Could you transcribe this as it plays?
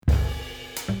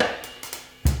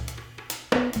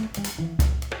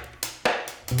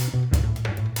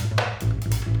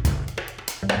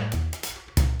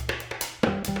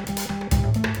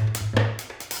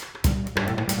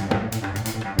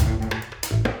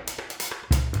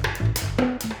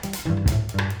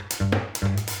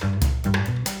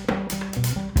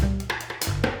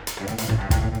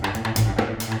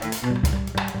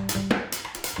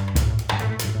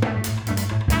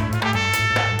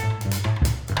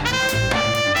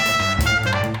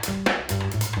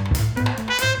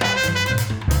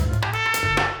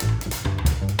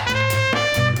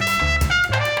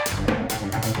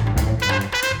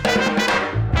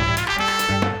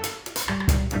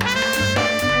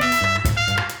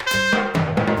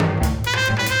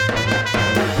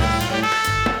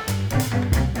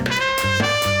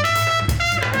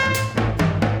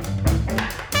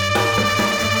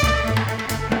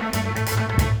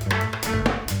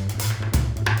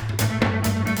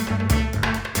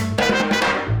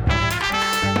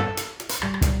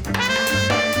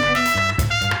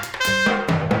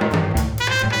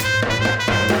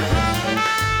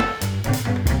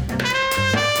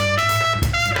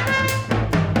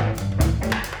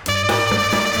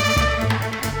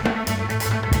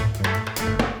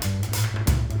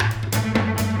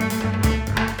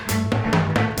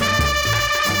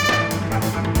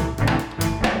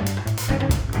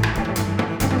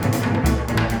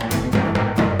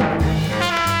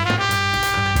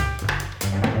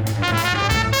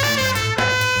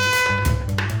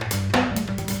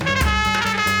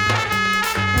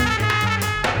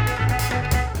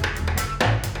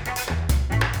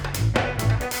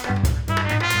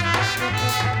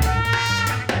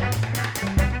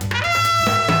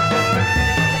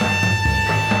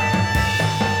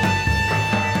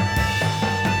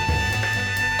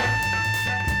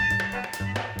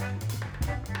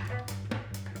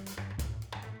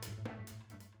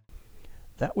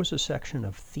That was a section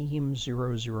of Theme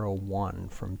 001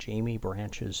 from Jamie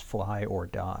Branch's Fly or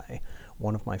Die,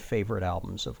 one of my favorite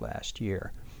albums of last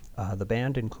year. The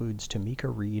band includes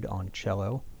Tamika Reed on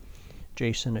cello,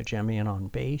 Jason Ajemian on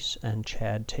bass, and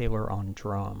Chad Taylor on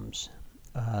drums.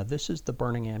 This is the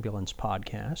Burning Ambulance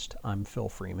podcast. I'm Phil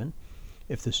Freeman.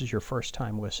 If this is your first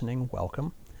time listening,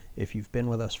 welcome. If you've been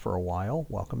with us for a while,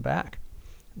 welcome back.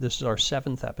 This is our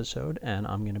 7th episode, and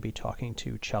I'm going to be talking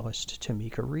to cellist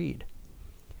Tamika Reed.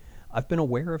 I've been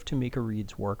aware of Tamika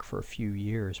Reed's work for a few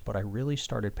years, but I really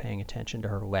started paying attention to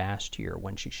her last year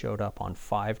when she showed up on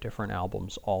 5 different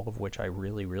albums, all of which I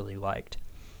really liked.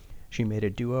 She made a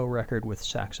duo record with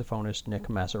saxophonist Nick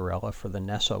Mazzarella for the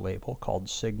Nessa label called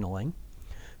Signaling.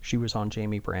 She was on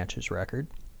Jamie Branch's record.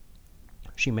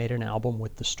 She made an album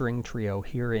with the string trio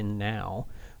Here in Now,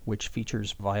 which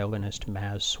features violinist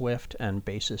Maz Swift and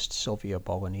bassist Sylvia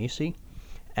Bolognesi.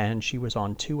 And she was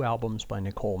on 2 albums by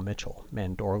Nicole Mitchell,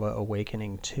 Mandorla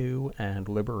Awakening 2 and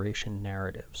Liberation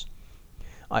Narratives.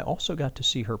 I also got to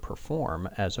see her perform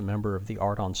as a member of the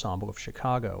Art Ensemble of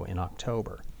Chicago in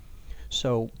October.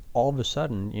 So all of a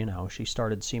sudden, she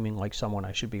started seeming like someone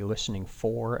I should be listening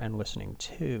for and listening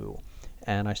to.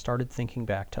 And I started thinking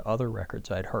back to other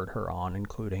records I'd heard her on,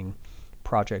 including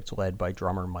projects led by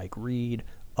drummer Mike Reed,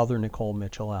 other Nicole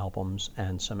Mitchell albums,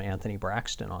 and some Anthony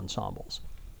Braxton ensembles.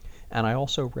 And I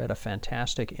also read a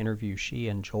fantastic interview she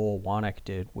and Joel Wanek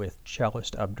did with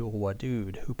cellist Abdul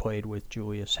Wadud, who played with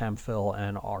Julius Hemphill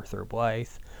and Arthur Blythe,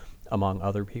 among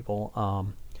other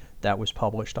people. That was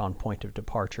published on Point of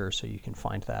Departure, so you can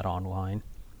find that online.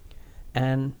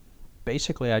 And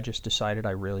basically, I just decided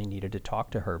I really needed to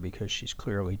talk to her because she's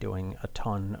clearly doing a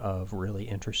ton of really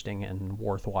interesting and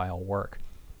worthwhile work.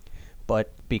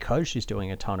 But because she's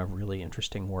doing a ton of really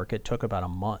interesting work, it took about a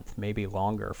month, maybe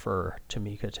longer, for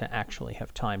Tamika to actually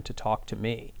have time to talk to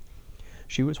me.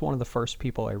 She was one of the first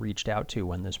people I reached out to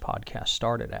when this podcast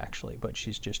started, actually, but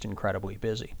she's just incredibly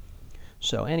busy.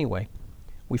 So anyway,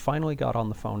 we finally got on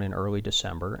the phone in early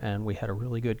December, and we had a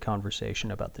really good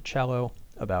conversation about the cello,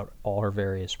 about all her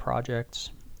various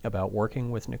projects, about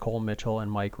working with Nicole Mitchell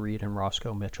and Mike Reed and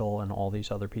Roscoe Mitchell and all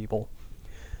these other people,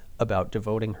 about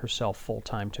devoting herself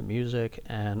full-time to music,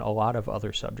 and a lot of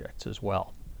other subjects as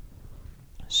well.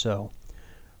 So,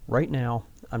 right now,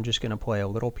 I'm just going to play a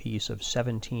little piece of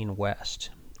 17 West,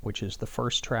 which is the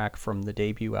first track from the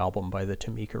debut album by the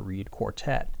Tamika Reed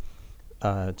Quartet.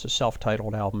 It's a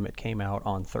self-titled album. It came out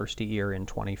on Thirsty Ear in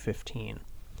 2015.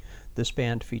 This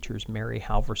band features Mary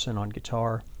Halverson on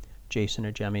guitar, Jason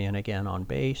Ajemian again on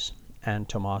bass, and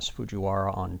Tomas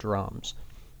Fujiwara on drums.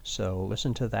 So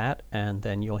listen to that, and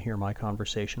then you'll hear my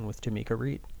conversation with Tamika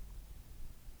Reed.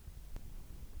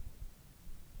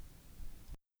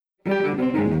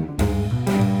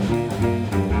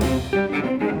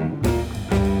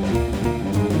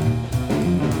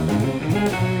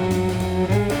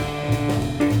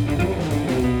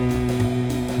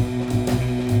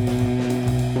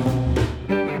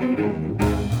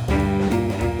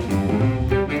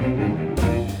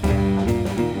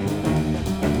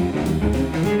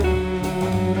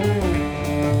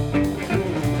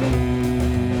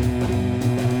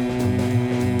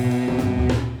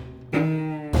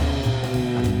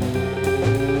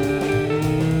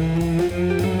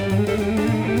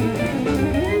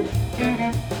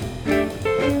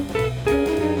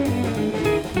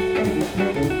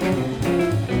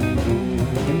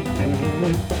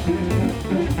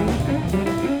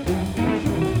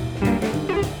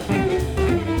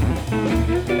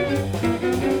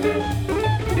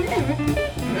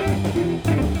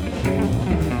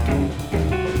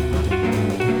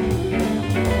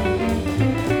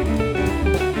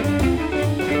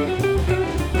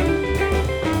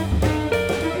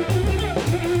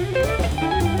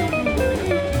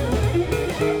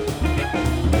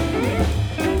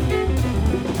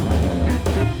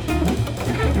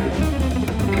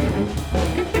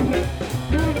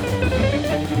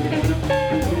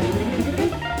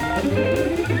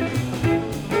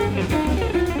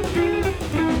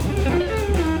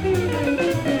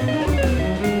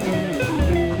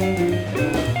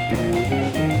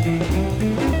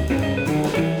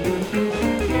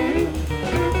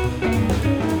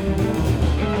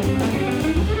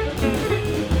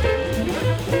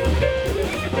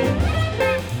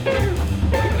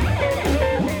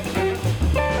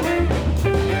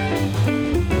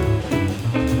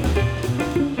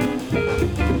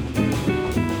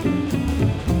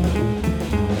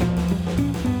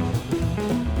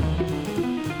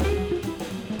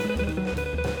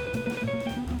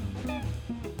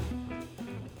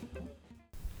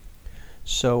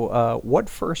 So, what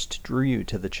first drew you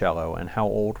to the cello, and how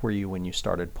old were you when you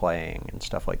started playing and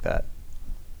stuff like that?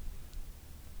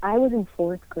 I was in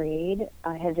fourth grade.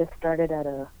 I had just started at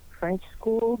a French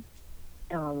school,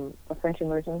 a French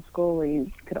immersion school where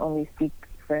you could only speak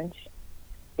French,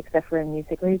 except for in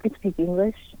music where you could speak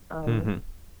English. Mm-hmm.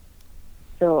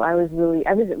 So I was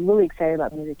really excited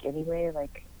about music anyway.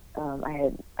 Like,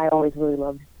 I always really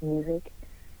loved music.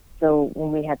 So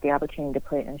when we had the opportunity to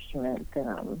play an instrument,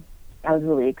 then I was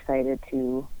really excited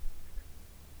to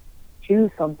choose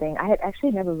something. I had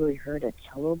actually never really heard a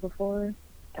cello before.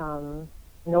 Um,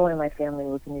 no one in my family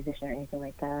was a musician or anything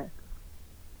like that.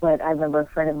 But I remember a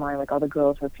friend of mine, like all the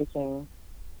girls were picking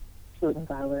flute and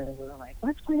violin, and we were like,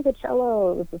 let's play the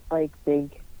cello. It was this like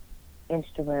big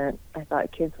instrument. I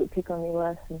thought kids would pick on me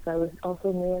less since I was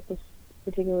also new at this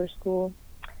particular school.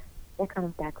 That kind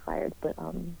of backfired, but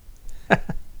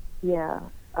yeah.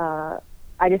 Uh,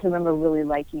 I just remember really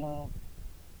liking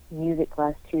music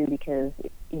class too because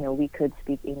we could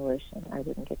speak English and I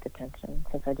wouldn't get detention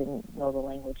since I didn't know the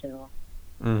language at all.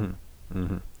 Mm-hmm.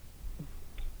 Mm-hmm.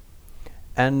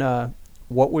 And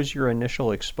what was your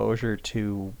initial exposure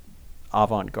to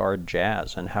avant-garde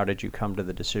jazz, and how did you come to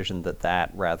the decision that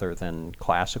rather than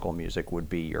classical music, would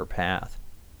be your path?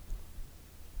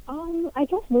 I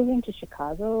guess moving to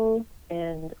Chicago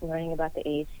and learning about the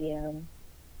ACM,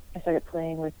 I started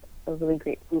playing with a really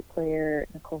great flute player,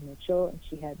 Nicole Mitchell, and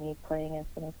she had me playing in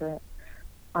some of her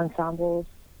ensembles.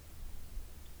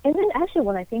 And then actually,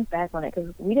 when I think back on it,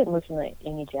 because we didn't listen to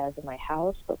any jazz in my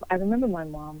house, but I remember my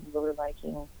mom really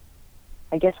liking,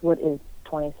 I guess, what is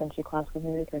 20th century classical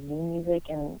music or new music,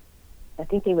 and I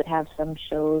think they would have some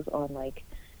shows on like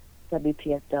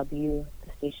WPFW,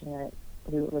 the station that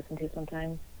we would listen to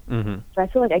sometimes. Mm-hmm. So I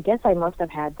feel like I guess I must have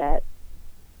had that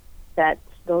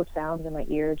those sounds in my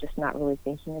ear, just not really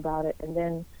thinking about it. And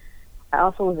then I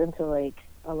also was into like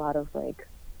a lot of like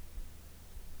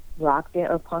rock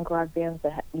band or punk rock bands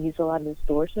that use a lot of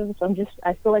distortion. So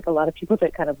I feel like a lot of people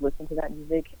that kind of listen to that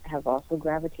music have also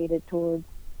gravitated towards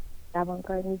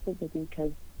avant-garde music, maybe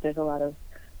because there's a lot of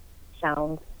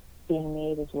sounds being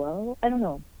made as well. I don't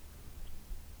know,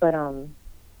 but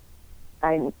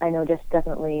I know just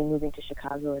definitely moving to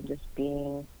Chicago and just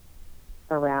being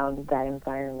around that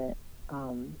environment.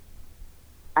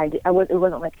 It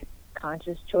wasn't like a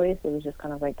conscious choice. It was just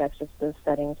kind of like that's just the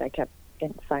settings I kept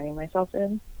finding myself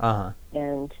in. Uh-huh.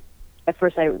 And at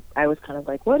first I was kind of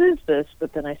like, what is this?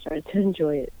 But then I started to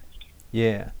enjoy it.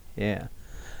 Yeah, yeah.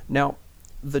 Now,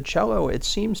 the cello, it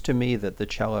seems to me that the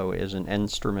cello is an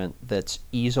instrument that's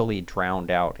easily drowned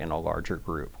out in a larger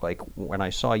group. Like when I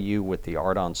saw you with the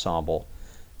art ensemble,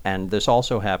 and this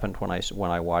also happened when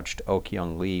I watched Ok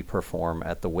Young Lee perform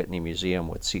at the Whitney Museum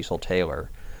with Cecil Taylor.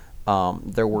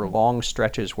 There were long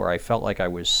stretches where I felt like I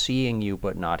was seeing you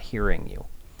but not hearing you.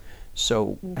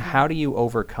 So, Mm-hmm. how do you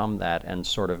overcome that and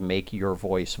sort of make your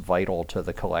voice vital to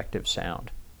the collective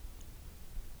sound?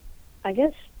 I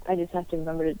guess I just have to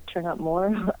remember to turn up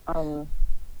more. I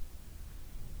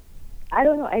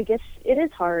don't know. I guess it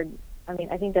is hard. I mean,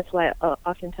 I think that's why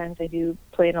oftentimes I do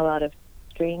play in a lot of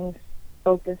strings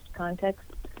focused context,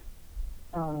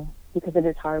 because it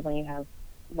is hard when you have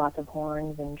lots of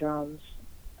horns and drums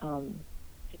to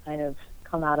kind of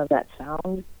come out of that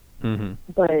sound. Mm-hmm.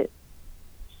 But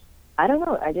I don't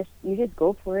know. You just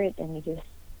go for it and you just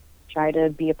try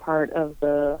to be a part of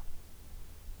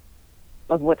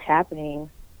what's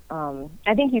happening.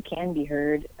 I think you can be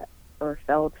heard or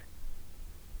felt.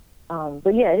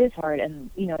 But yeah, it is hard,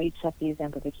 and you just have to use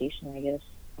amplification, I guess.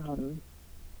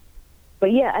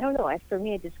 But yeah, I don't know. For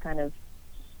me, it just kind of,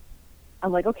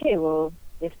 I'm like, okay, well,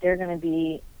 if they're gonna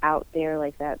be out there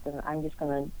like that, then I'm just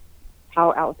gonna.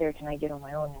 How out there can I get on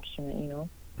my own instrument?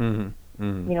 Mm-hmm.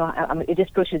 Mm-hmm. It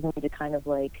just pushes me to kind of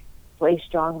like play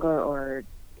stronger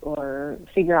or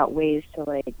figure out ways to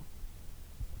like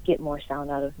get more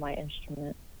sound out of my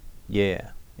instrument.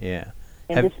 Yeah, yeah.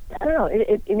 And Have just I don't know.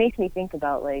 It makes me think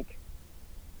about like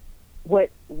what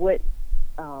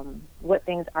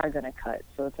things are gonna cut.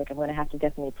 So it's like I'm gonna have to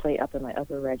definitely play up in my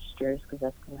upper registers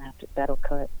because that'll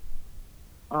cut.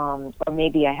 Or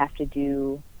maybe I have to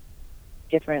do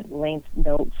different length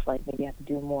notes. Like maybe I have to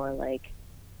do more like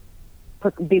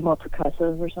be more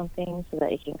percussive or something so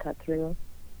that it can cut through.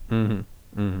 mm-hmm.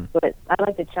 Mm-hmm. But I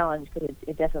like the challenge because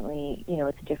it definitely,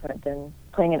 it's different than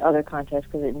playing in other contests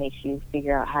because it makes you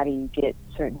figure out how do you get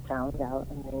certain sounds out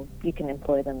and then you can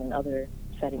employ them in other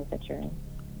settings that you're in.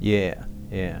 Yeah,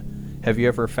 yeah. Have you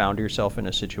ever found yourself in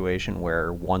a situation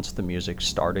where once the music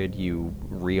started, you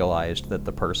realized that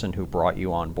the person who brought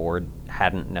you on board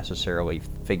hadn't necessarily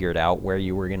figured out where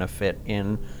you were going to fit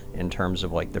in terms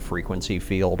of like the frequency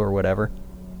field or whatever?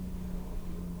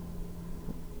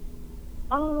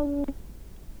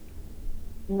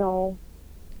 No.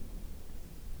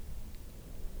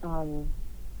 Um,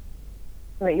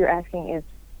 what you're asking is,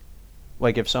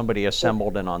 Like if somebody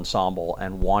assembled an ensemble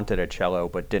and wanted a cello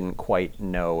but didn't quite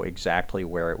know exactly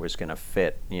where it was going to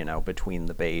fit, between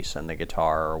the bass and the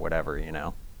guitar or whatever.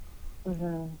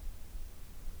 mhm.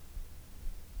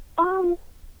 Um,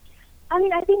 I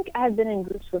mean, I think I've been in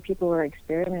groups where people were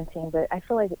experimenting, but I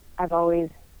feel like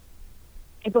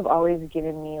people have always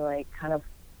given me like kind of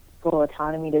full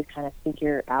autonomy to kind of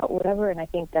figure out whatever, and I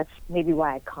think that's maybe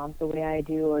why I comp the way I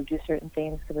do or do certain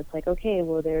things, because it's like, okay,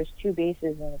 well, there's two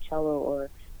basses and a cello,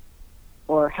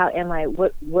 or how am I,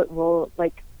 what role,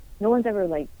 like, no one's ever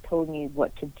like told me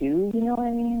what to do, you know what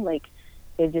I mean? Like,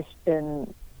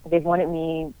 they've wanted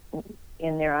me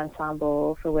in their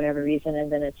ensemble for whatever reason,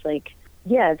 and then it's like,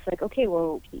 yeah, it's like, okay,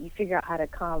 well, you figure out how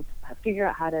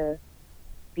to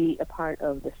be a part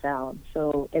of the sound.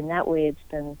 So in that way, it's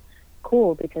been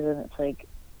cool, because then it's like,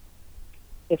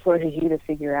 it forces you to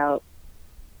figure out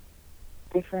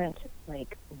different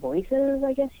like voices,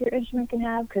 I guess, your instrument can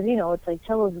have, because it's like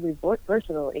cello is really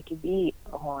versatile. It could be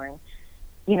a horn,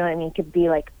 you know what I mean? It could be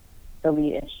like the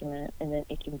lead instrument, and then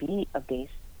it can be a bass,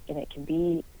 and it can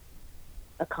be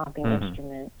a comping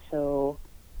instrument. So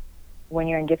when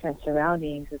you're in different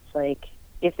surroundings, it's like,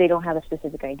 if they don't have a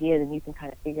specific idea, then you can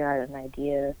kind of figure out an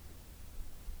idea,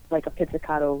 like a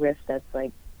pizzicato riff that's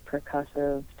like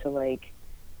percussive, to like,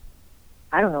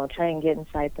 I don't know, try and get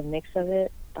inside the mix of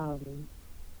it.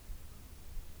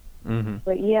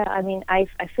 But yeah, I mean, I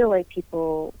feel like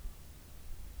people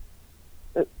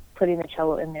putting the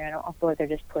cello in there, I don't feel like they're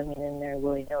just putting it in there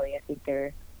willy-nilly. I think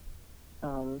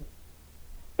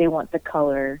they want the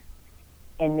color,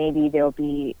 and maybe there'll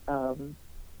be a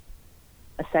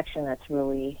section that's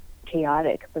really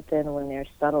chaotic, but then when there's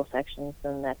subtle sections,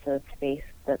 then that's a space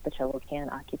that the cello can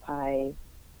occupy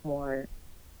more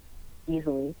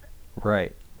easily.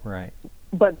 Right.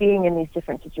 But being in these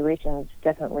different situations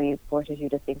definitely forces you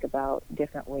to think about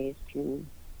different ways to,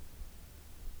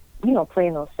 play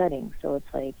in those settings. So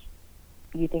it's like,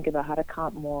 you think about how to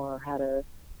comp more, how to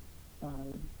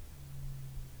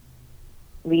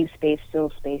leave space,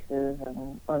 fill spaces,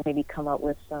 or maybe come up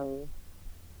with some,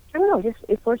 I don't know, just,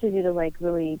 it forces you to like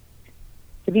really,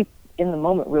 to be in the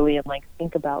moment really, and like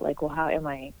think about like, well, how am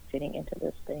I fitting into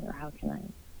this thing, or how can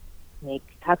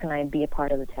I be a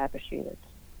part of the tapestry that's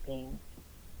being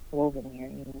woven here,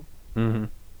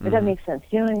 Does that make sense?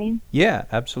 Do you know what I mean? Yeah,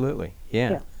 absolutely.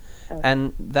 Yeah. Okay.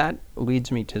 And that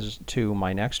leads me to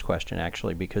my next question,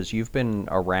 actually, because you've been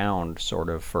around sort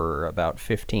of for about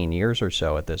 15 years or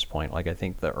so at this point. Like, I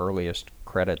think the earliest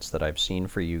credits that I've seen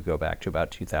for you go back to about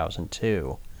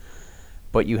 2002.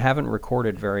 But you haven't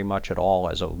recorded very much at all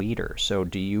as a leader. So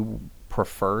do you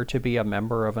prefer to be a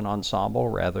member of an ensemble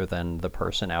rather than the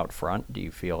person out front? Do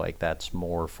you feel like that's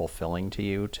more fulfilling to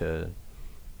you to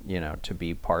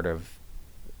be part of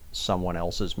someone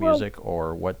else's music,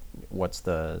 or what's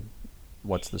the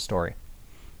story?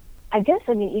 I guess,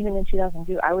 I mean, even in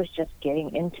 2002, I was just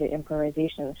getting into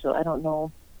improvisation, so I don't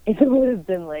know if it would have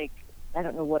been like, I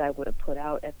don't know what I would have put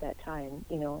out at that time,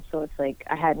 so it's like,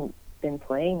 I hadn't been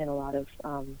playing in a lot of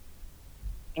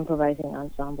improvising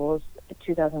ensembles. In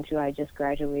 2002, I just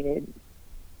graduated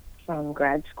from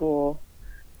grad school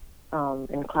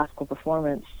in classical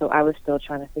performance, so I was still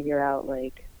trying to figure out,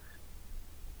 like,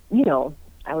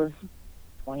 I was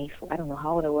 24, I don't know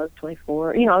how old I was,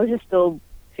 24, I was just still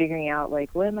figuring out, like,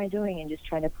 what am I doing, and just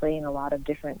trying to play in a lot of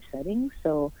different settings.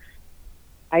 So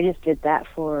I just did that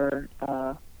for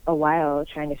a while,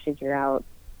 trying to figure out,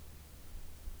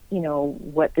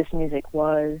 what this music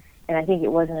was. And I think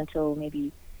it wasn't until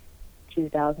maybe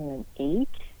 2008,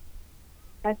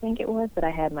 I think it was, that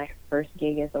I had my first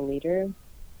gig as a leader.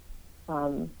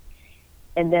 And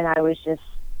then I was just,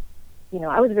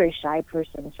 I was a very shy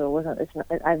person, so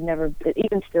I've never,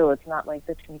 even still, it's not like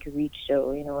the Tamika Reed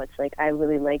show, it's like, I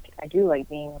do like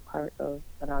being a part of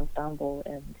an ensemble,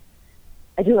 and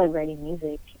I do like writing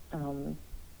music,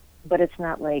 but it's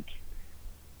not like,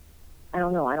 I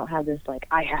don't know, I don't have this, like,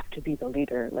 I have to be the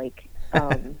leader, like,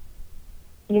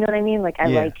 you know what I mean? Like, I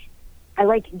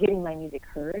like getting my music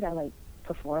heard, I like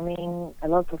performing, I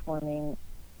love performing,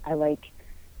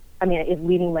 if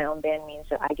leading my own band means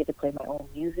that I get to play my own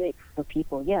music for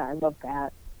people, yeah, I love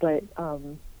that. But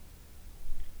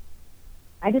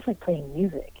I just like playing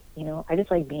music, I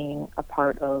just like being a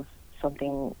part of some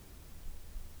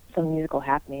musical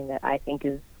happening that I think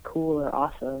is cool or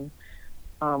awesome.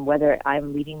 Whether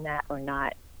I'm leading that or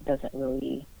not doesn't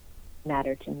really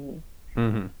matter to me.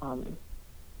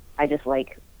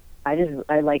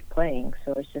 I like playing,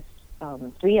 so it's just,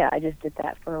 so yeah, I just did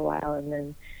that for a while, and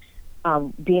then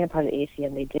being a part of the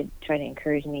ACM, they did try to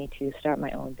encourage me to start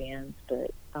my own bands,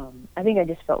 but I think I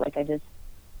just felt like I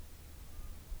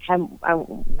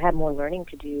had more learning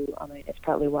to do. I mean, it's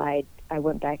probably why I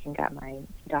went back and got my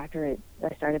doctorate.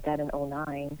 I started that in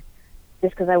 '09,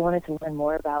 just because I wanted to learn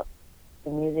more about the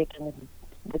music and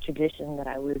the tradition that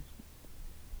I was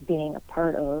being a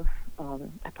part of.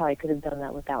 I probably could have done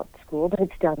that without school, but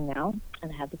it's done now,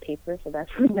 and I have the paper, so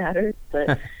that's what matters. But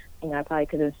I probably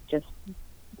could have just,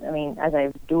 as I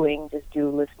was doing, just do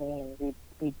listening and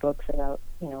read books about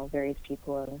various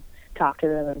people and talk to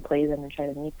them and play them and try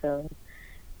to meet them.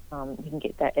 You can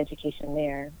get that education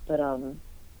there, but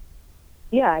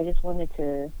I just wanted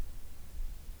to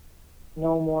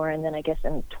know more. And then I guess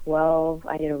in 12,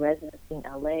 I did a residency in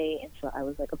LA, and so I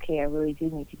was like, okay, I really do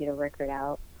need to get a record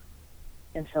out.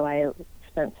 And so I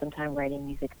spent some time writing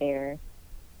music there,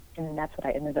 and then that's what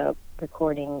I ended up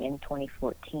recording in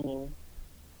 2014.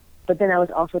 But then I was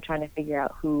also trying to figure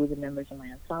out who the members of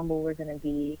my ensemble were going to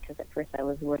be, because at first I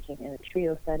was working in a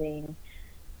trio setting.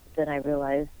 Then I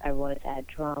realized I wanted to add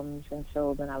drums, and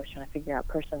so then I was trying to figure out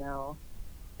personnel.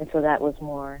 And so that was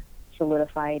more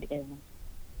solidified in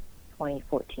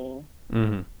 2014.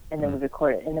 Mm-hmm. And then we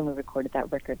recorded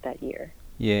that record that year.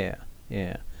 Yeah.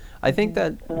 I think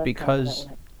that So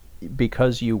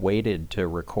because you waited to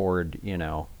record,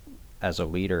 as a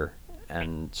leader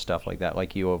and stuff like that,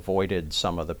 like you avoided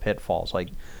some of the pitfalls. Like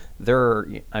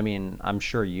I'm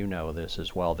sure you know this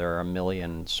as well. There are a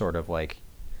million sort of like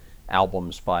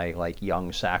albums by like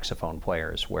young saxophone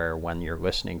players where when you're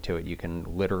listening to it, you can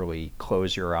literally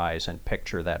close your eyes and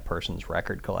picture that person's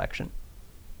record collection.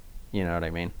 You know what I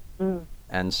mean? Mm.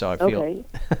 And so I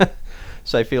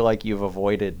feel like you've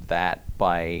avoided that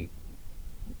by,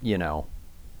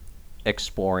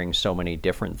 exploring so many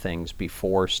different things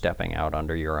before stepping out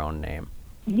under your own name.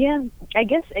 Yeah, I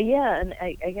guess, and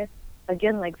I guess,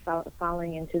 again, like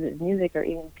following into the music or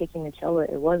even picking the cello,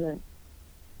 it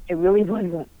really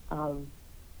wasn't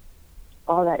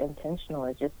all that intentional.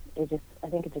 I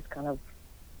think it just kind of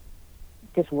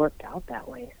just worked out that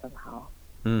way somehow.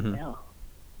 Mm-hmm. Yeah.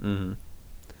 Mm-hmm.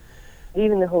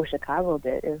 Even the whole Chicago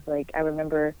bit is like, I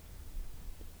remember,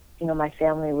 my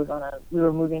family we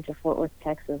were moving to Fort Worth,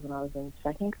 Texas when I was in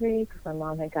second grade, because my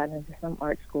mom had gotten into some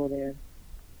art school there.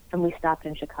 And we stopped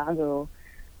in Chicago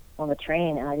on the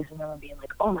train, and I just remember being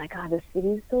like, oh my God, this city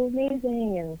is so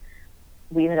amazing. And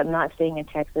we ended up not staying in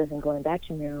Texas and going back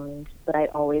to Maryland, but I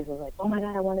always was like, oh my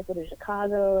God, I want to go to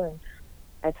Chicago. And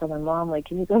I told my mom, like,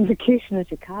 can you go on vacation to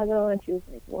Chicago? And she was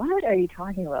like, what are you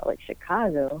talking about, like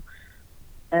Chicago?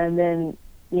 And then,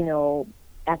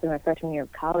 after my freshman year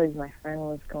of college, my friend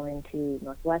was going to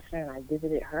Northwestern, and I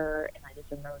visited her, and I just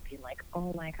remember being like,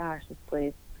 oh my gosh, this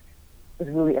place was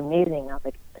really amazing. I was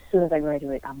like, as soon as I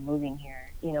graduate, I'm moving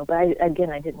here, but I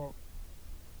didn't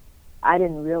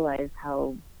realize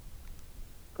how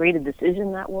great a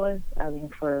decision that was. I mean,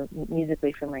 for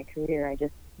musically for my career, I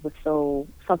just was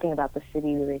something about the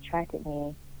city really attracted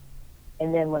me.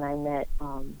 And then when I met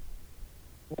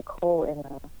Nicole in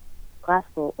a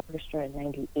classical orchestra in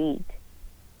 '98,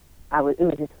 I was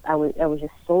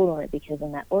just sold on it, because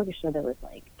in that orchestra there was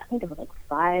I think there was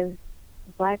 5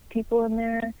 Black people in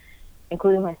there,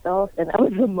 including myself, and that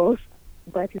was the most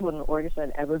Black people in an orchestra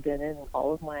I'd ever been in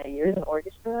all of my years in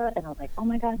orchestra. And I was like, oh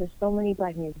my God, there's so many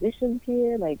Black musicians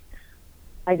here. Like,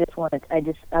 I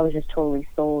was just totally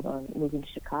sold on moving to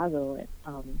Chicago.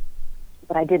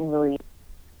 But I didn't really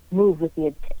move with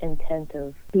the intent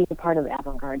of being a part of the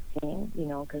avant-garde scene,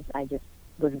 because I just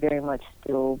was very much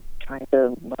still trying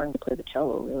to learn to play the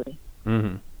cello, really.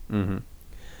 Mm-hmm. Mm-hmm.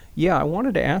 Yeah, I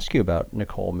wanted to ask you about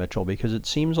Nicole Mitchell, because it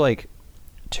seems like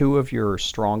 2 of your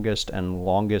strongest and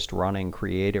longest running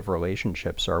creative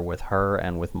relationships are with her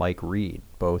and with Mike Reed,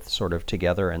 both sort of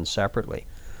together and separately.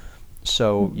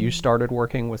 So Mm-hmm. You started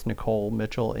working with Nicole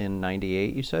Mitchell in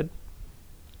 '98, you said?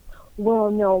 Well,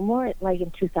 no, more like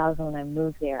in 2000 when I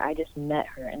moved there. I just met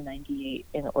her in '98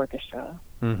 in the orchestra.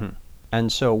 Mm-hmm.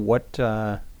 And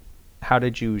so how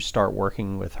did you start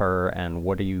working with her, and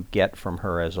what do you get from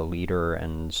her as a leader,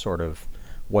 and sort of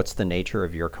what's the nature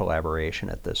of your collaboration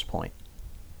at this point?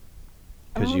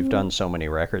 Because you've done so many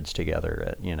records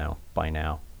together, by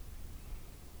now.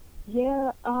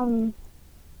 Yeah,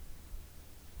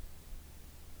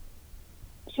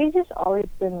 she's just always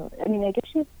been, I guess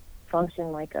she's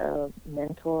functioned like a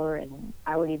mentor, and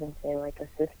I would even say like a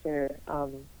sister.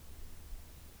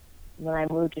 When I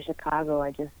moved to Chicago,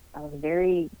 I was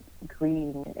very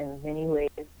green in many ways,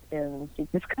 and she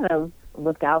just kind of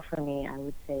looked out for me, I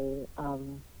would say.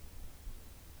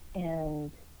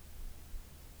 And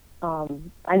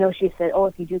I know she said, "Oh,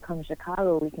 if you do come to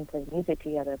Chicago, we can play music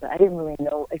together." But I didn't really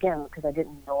know, again, because I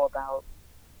didn't know about.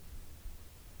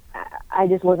 I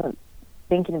just wasn't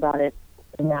thinking about it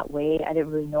in that way. I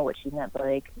didn't really know what she meant. But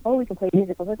like, "Oh, we can play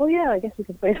music." I was like, "Oh yeah, I guess we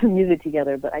can play some music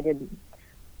together." But I didn't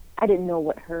know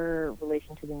what her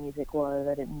relation to the music was.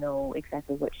 I didn't know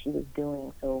exactly what she was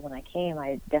doing. So when I came,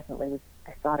 I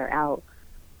sought her out.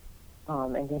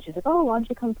 And then she's like, "Oh, why don't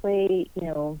you come play,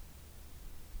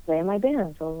 play in my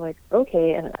band?" So I was like,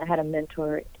 "Okay." And I had a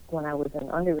mentor when I was in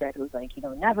undergrad who was like,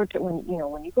 when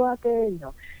you go out there,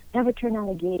 never turn out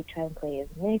a gig, try and play as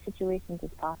many situations as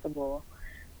possible.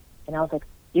 And I was like,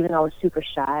 even though I was super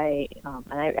shy, and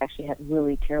I actually had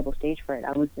really terrible stage fright,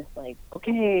 I was just like,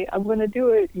 "Okay, I'm going to do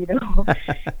it,"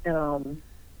 And,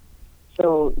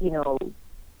 so,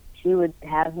 she would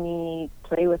have me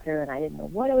play with her, and I didn't know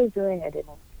what I was doing. I didn't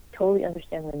totally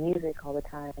understand the music all the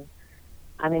time.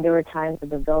 I mean, there were times with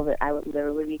the Velvet, I would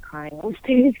literally be crying on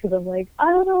stage because I'm like,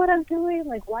 "I don't know what I'm doing.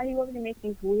 Like, why do you want me to make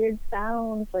these weird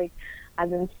sounds? Like, I've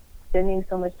been spending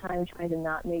so much time trying to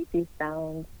not make these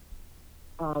sounds."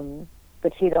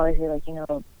 But she'd always be like,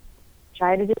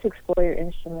 try to just explore your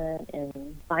instrument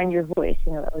and find your voice.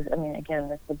 Again,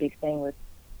 that's the big thing with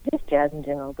just jazz in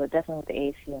general, but definitely with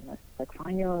the ACM. It's like,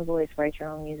 find your own voice, write your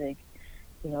own music,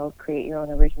 create your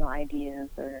own original ideas,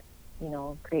 or,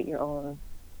 create your own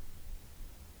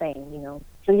thing.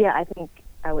 So yeah, I think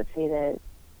I would say that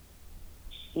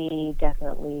she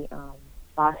definitely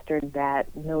fostered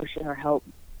that notion or helped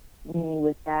me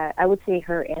with that. I would say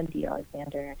her and Dee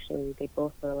Alexander, actually, they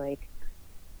both were like,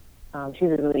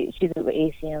 she's an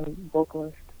ACM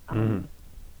vocalist, and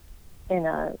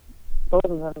both of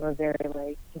them were very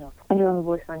like, find your own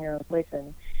voice, find your own place.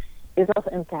 And it was also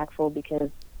impactful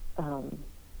because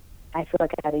I feel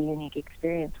like I had a unique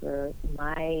experience where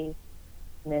my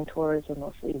mentors were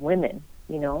mostly women,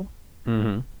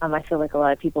 I feel like a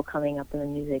lot of people coming up in the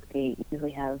music, they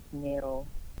usually have male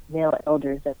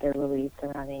elders that they're really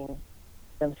surrounding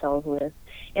themselves with.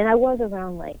 And I was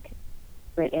around like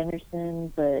Brett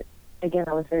Anderson, but again,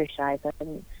 I was very shy. So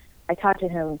I talked to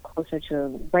him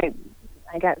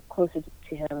I got closer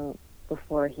to him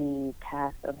before he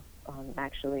passed,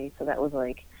 actually. So that was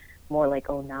like more like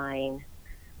 09,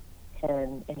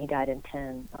 10, and he died in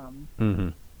 10.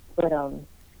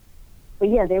 But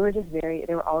yeah, they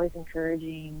were always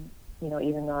encouraging,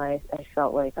 even though I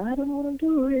felt like, I don't know what I'm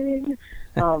doing.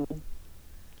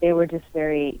 They were just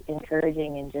very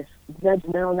encouraging and just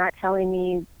judgmental, not telling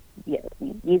me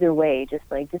either way, just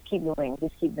keep going,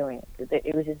 just keep doing it.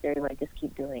 It was just very like, just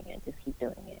keep doing it, just keep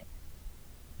doing it.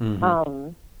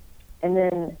 And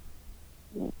then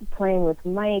playing with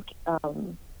Mike,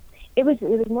 it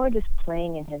was more just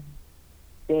playing in his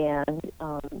band.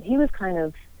 He was kind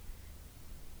of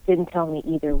didn't tell me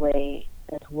either way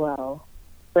as well,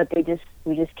 but we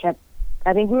just kept.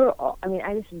 I think we were all. I mean,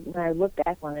 when I look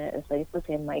back on it, it's like,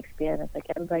 especially in Mike's band, it's like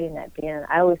everybody in that band.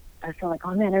 I feel like,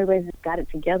 oh man, everybody's just got it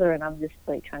together, and I'm just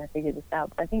like trying to figure this out.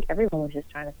 But I think everyone was just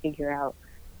trying to figure out.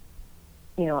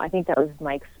 I think that was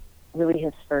Mike's really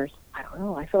his first. I don't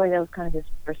know. I feel like that was kind of his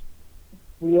first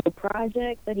real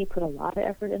project that he put a lot of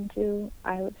effort into.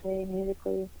 I would say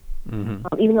musically.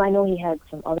 Even though I know he had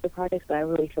some other projects, but I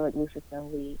really feel like Loose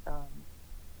Assembly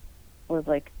was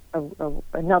like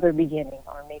another beginning,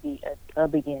 or maybe a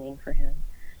beginning for him.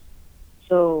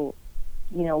 So,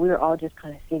 we were all just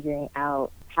kind of figuring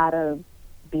out how to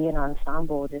be an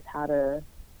ensemble, just how to,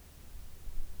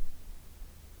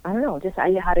 I don't know, just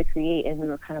how to create. And we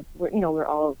were kind of, we're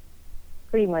all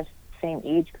pretty much the same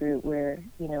age group where,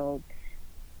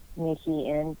 Nikki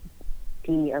and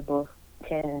Dee are both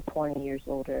 10 and 20 years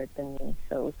older than me.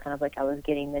 So it was kind of like I was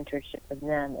getting mentorship from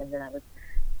them, and then I was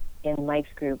in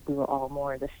Mike's group. We were all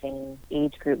more the same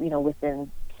age group,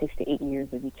 within 6 to 8 years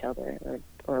of each other,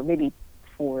 or maybe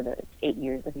 4 to 8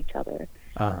 years of each other.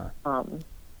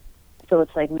 So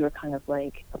it's like we were kind of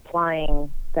like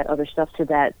applying that other stuff to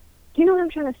that. Do you know what I'm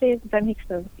trying to say? If that makes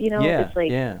sense, it's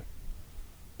like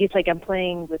it's like I'm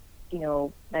playing with,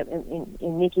 in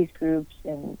Nikki's groups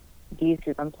and Dee's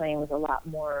group, I'm playing with a lot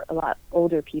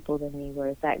older people than me,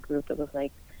 whereas that group, it was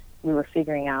like we were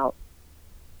figuring out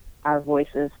our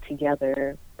voices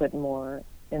together, but more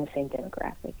in the same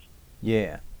demographic.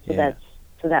 So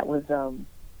that was so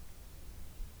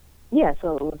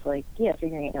it was like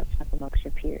figuring it out stuff amongst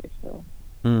your peers. So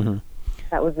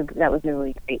that was a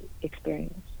really great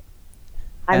experience.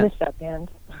 I miss that band,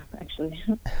 actually.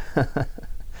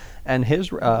 And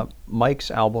his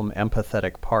Mike's album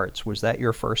Empathetic Parts, was that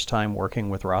your first time working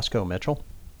with Roscoe Mitchell?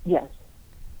 Yes.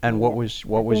 And what was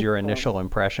your initial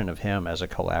impression of him as a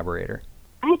collaborator?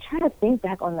 I try to think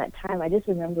back on that time. I just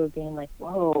remember being like,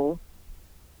 whoa.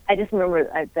 I just remember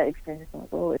that experience. I'm like,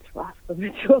 oh, it's Roscoe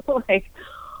Mitchell. Like,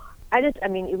 I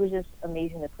mean, it was just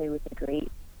amazing to play with the great.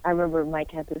 I remember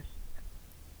Mike had this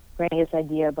grandiose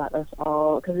idea about us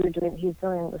all, because he was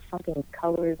doing something with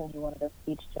colors, and he wanted us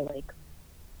each to, like,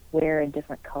 wear a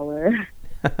different color.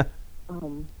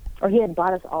 Or he had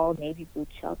bought us all navy blue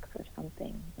Chucks or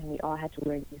something, and we all had to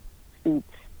wear these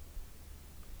suits,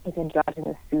 these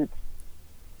androgynous suits.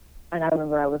 And I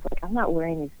remember I was like, I'm not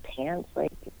wearing these pants.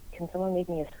 Like, can someone make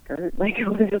me a skirt? Like, I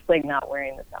was just, like, not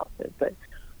wearing this outfit. But,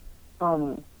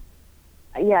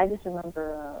 yeah, I just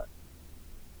remember,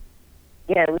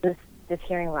 it was just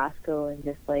hearing Roscoe and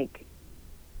just, like,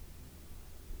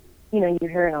 you know, you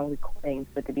hear it on recordings,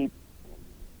 but to be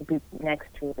next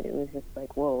to it, it was just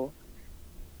like, whoa.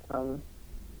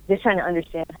 Just trying to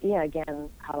understand, again,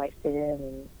 how I fit in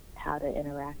and how to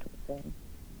interact with them.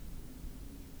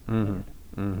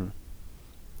 Mm-hmm. Mm-hmm.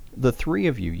 The three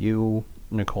of you,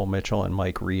 Nicole Mitchell, and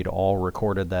Mike Reed, all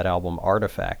recorded that album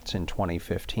Artifacts in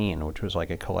 2015, which was like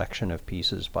a collection of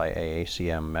pieces by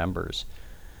AACM members.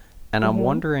 And I'm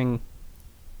wondering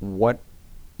what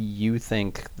you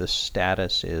think the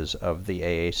status is of the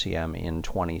AACM in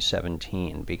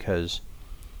 2017, because,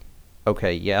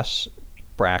 okay, yes,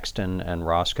 Braxton and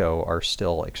Roscoe are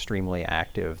still extremely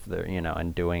active,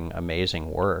 and doing amazing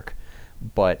work,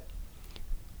 but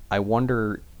I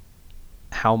wonder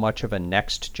how much of a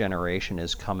next generation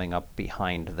is coming up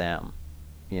behind them,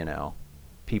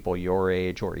 people your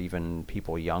age or even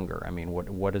people younger. I mean,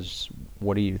 what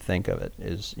do you think of it?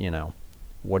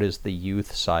 What is the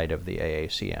youth side of the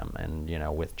AACM?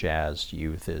 And, with jazz,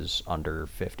 youth is under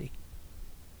 50.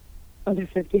 Under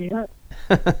 50, yeah.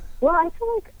 Well, I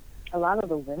feel like a lot of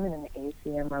the women in the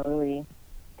AACM are really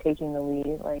taking the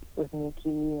lead, like with Nikki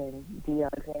and Dee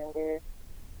Alexander,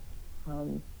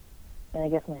 and I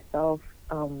guess myself.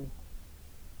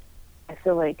 I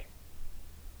feel like,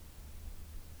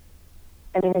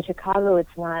 I mean, in Chicago, it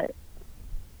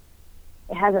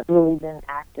hasn't really been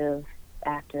active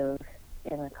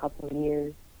in a couple of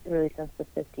years, really since the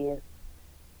 50th.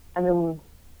 I mean,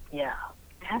 it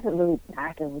hasn't really been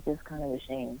active, which is kind of a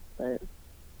shame, but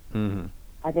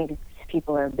I think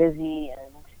people are busy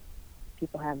and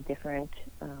people have different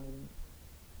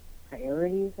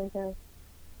priorities, I guess.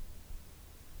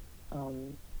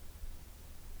 And,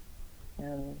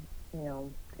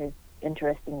 there's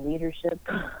interesting leadership.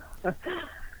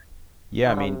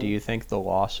 Yeah, I mean, do you think the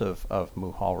loss of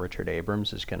Muhal Richard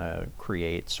Abrams is going to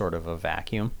create sort of a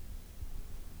vacuum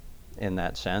in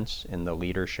that sense, in the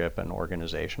leadership and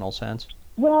organizational sense?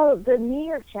 Well, the New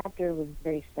York chapter was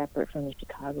very separate from the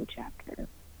Chicago chapter,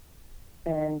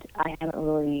 and I haven't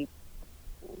really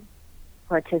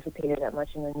participated that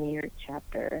much in the New York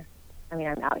chapter. I mean,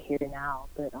 I'm out here now,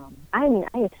 but I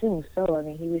assume so. I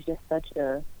mean, he was such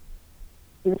a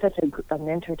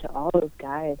mentor to all those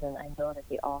guys, and I know that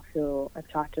they all feel, I've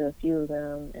talked to a few of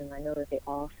them, and I know that they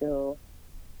all feel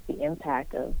the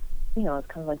impact of, it's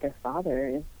kind of like their father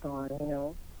is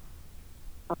gone,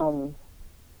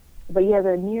 But yeah,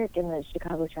 the New York and the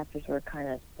Chicago chapters were kind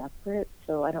of separate,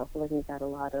 so I don't feel like we've had a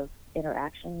lot of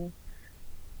interaction.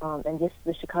 And just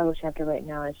the Chicago chapter right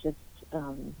now is just,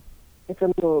 it's a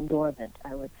little dormant,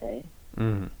 I would say.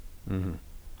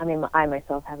 I mean, I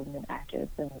myself haven't been active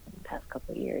in the past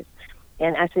couple of years.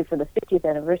 And actually, for the 50th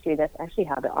anniversary, that's actually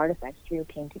how the Artifacts Trio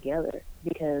came together,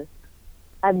 because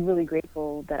I'm really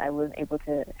grateful that I was able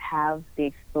to have the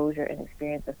exposure and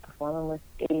experience of performing with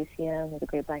AACM, with the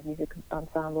Great Black Music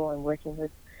Ensemble, and working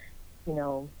with,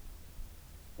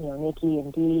 Nikki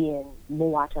and Dee and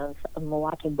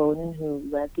Mwata Bowden, who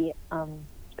led the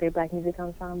Great Black Music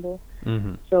Ensemble.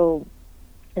 So,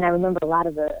 and I remember a lot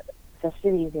of the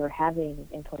festivities they were having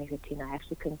in 2015 I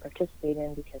actually couldn't participate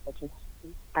in because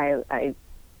I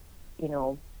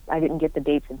didn't get the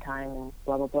dates in time and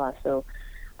blah blah blah. So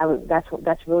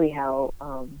that's really how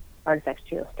Artifacts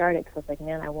Trio started, because I was like,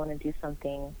 man, I want to do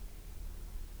something,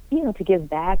 to give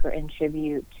back or in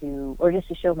tribute to, or just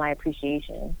to show my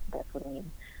appreciation. That's what I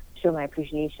mean. Show my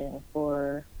appreciation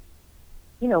for,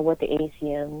 what the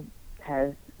AACM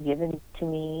has given to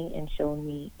me and shown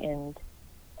me. And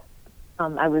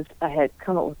I had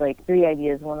come up with like 3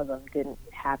 ideas. One of them didn't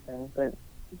happen, but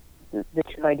the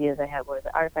 2 ideas I had were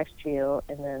the Artifacts Trio,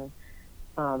 and then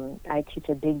I teach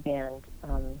a big band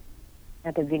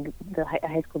at the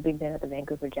high school big band at the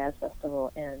Vancouver Jazz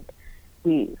Festival, and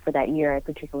for that year I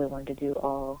particularly wanted to do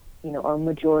all, or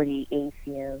majority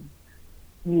AACM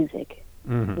music,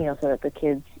 so that the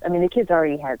kids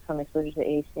already had some exposure to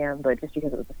AACM, but just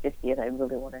because it was the 50th, I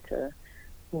really wanted to,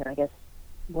 I guess,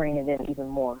 bring it in even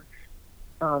more.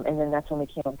 And then that's when we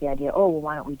came up with the idea,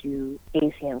 why don't we do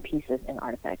AACM pieces in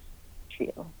Artifacts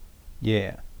Trio?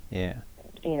 Yeah. Yeah.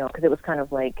 Because it was kind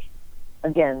of like,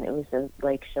 again, it was just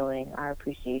like showing our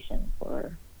appreciation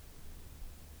for,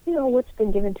 what's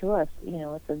been given to us.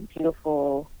 It's a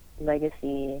beautiful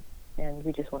legacy, and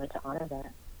we just wanted to honor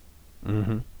that.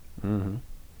 Mm-hmm. Mm-hmm.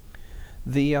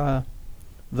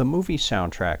 The movie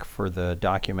soundtrack for the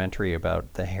documentary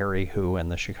about the Harry Who and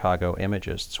the Chicago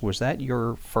Imagists, was that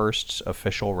your first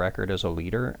official record as a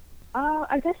leader?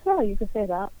 I guess so. You could say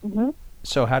that. Mm-hmm.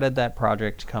 So how did that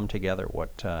project come together?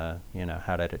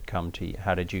 How did it come to you?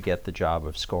 How did you get the job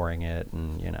of scoring it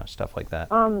and, stuff like that?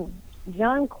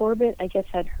 John Corbett, I guess,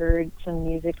 had heard some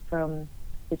music from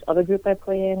this other group I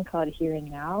play in called Here and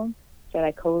Now that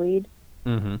I co-lead.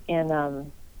 Mm-hmm.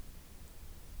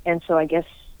 And so I guess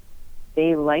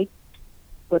they liked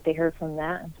what they heard from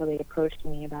that, and so they approached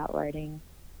me about writing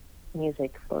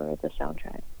music for the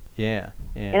soundtrack. Yeah.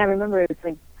 And I remember it's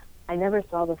like, I never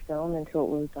saw the film until it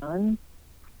was done.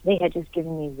 They had just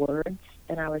given me words,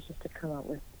 and I was just to come up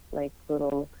with like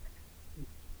little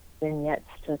vignettes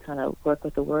to kind of work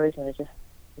with the words, and I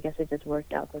guess it just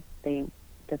worked out that they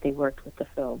worked with the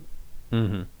film.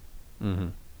 Mm-hmm. Mm-hmm.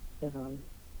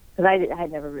 Because I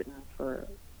had never written for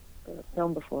a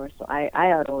film before, so I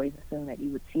had always assumed that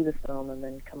you would see the film and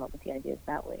then come up with the ideas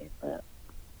that way, but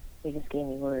they just gave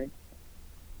me words.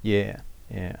 Yeah,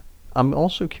 yeah. I'm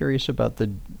also curious about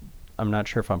I'm not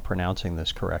sure if I'm pronouncing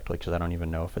this correctly because I don't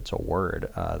even know if it's a word,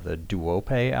 the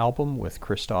Duope album with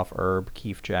Christoph Erb,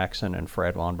 Keith Jackson, and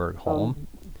Fred Lundberg Holm.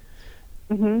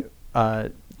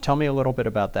 Mm-hmm. Tell me a little bit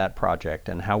about that project,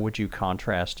 and how would you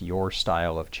contrast your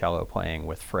style of cello playing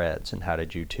with Fred's, and how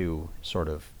did you two sort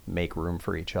of make room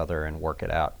for each other and work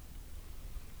it out?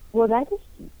 Well, that was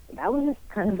just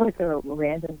kind of like a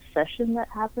random session that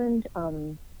happened.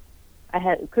 I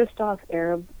had Christoph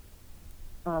Erb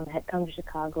had come to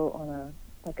Chicago on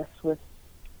a Swiss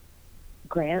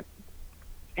grant,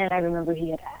 and I remember he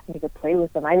had asked me to play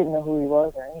with him. I didn't know who he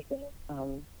was or anything.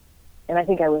 And I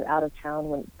think I was out of town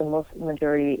when the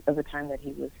majority of the time that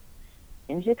he was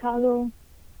in Chicago.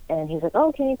 And he's like,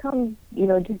 "Oh, can you come,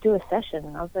 just do a session?"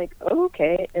 And I was like, "Oh,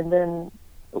 okay." And then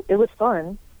it was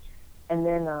fun. And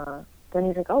then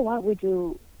he's like, "Oh, why don't we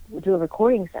do a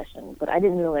recording session?" But I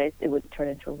didn't realize it would turn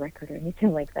into a record or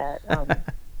anything like that.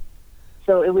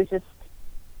 So it was just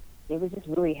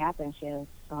really happenstance,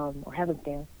 or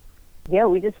happenstance. Yeah,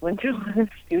 we just went to the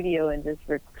studio and just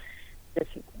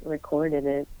recorded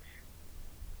it.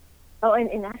 Oh,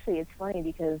 and actually, it's funny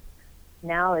because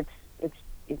now it's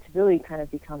really kind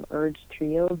of become Urge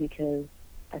Trio, because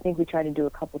I think we tried to do a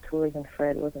couple tours and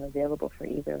Fred wasn't available for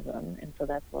either of them, and so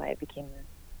that's why it became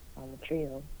the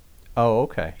trio. Oh,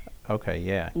 okay. Okay,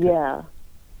 yeah.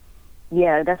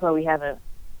 Yeah, that's why we haven't.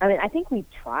 I mean, I think we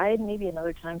tried maybe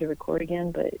another time to record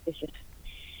again, but it's just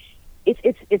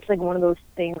it's like one of those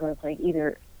things where it's like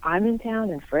either I'm in town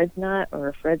and Fred's not,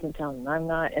 or Fred's in town and I'm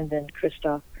not, and then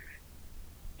Christoph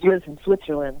lives in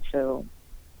Switzerland, so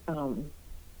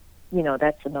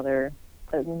that's another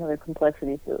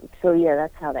complexity. So yeah,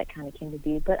 that's how that kind of came to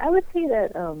be. But I would say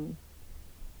that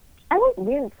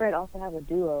me and Fred also have a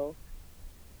duo.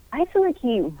 I feel like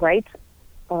he writes.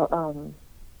 I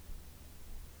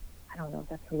don't know if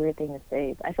that's a weird thing to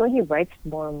say, but I feel like he writes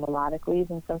more melodically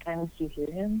than sometimes you hear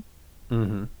him.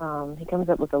 Mm-hmm. He comes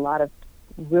up with a lot of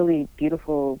really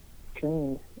beautiful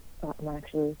tunes,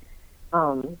 actually.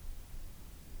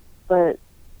 But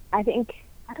I think,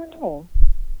 I don't know,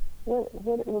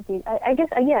 what it would be. I guess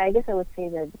I would say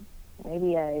that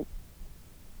maybe I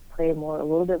play a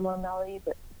little bit more melody,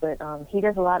 but he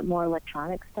does a lot more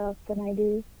electronic stuff than I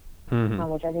do,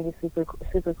 which I think is super,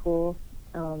 super cool.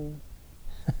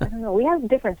 I don't know. We have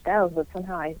different styles, but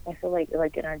somehow I feel like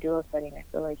in our duo setting, I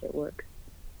feel like it works.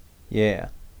 Yeah,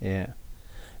 yeah.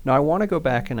 Now, I want to go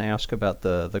back and ask about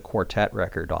the quartet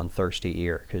record on Thirsty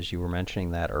Ear, because you were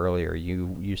mentioning that earlier.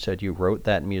 You said you wrote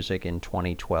that music in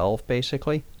 2012,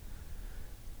 basically?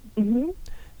 Mm-hmm.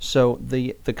 So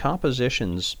the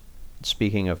compositions,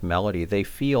 speaking of melody, they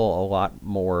feel a lot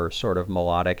more sort of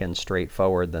melodic and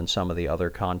straightforward than some of the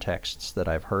other contexts that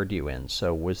I've heard you in.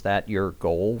 So was that your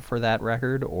goal for that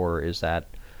record, or is that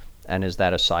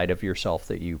a side of yourself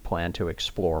that you plan to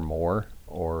explore more?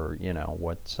 Or,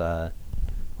 what's... tell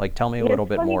me a little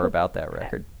bit more about that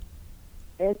record.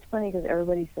 It's funny because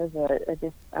everybody says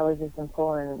that. I was just in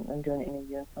Poland and doing an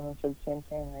interview, and someone said the same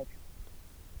thing, like,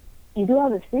 you do all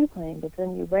this flute playing, but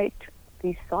then you write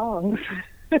these songs.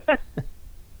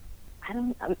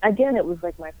 Again, it was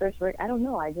like my first work. I don't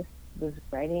know. I just was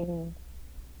writing,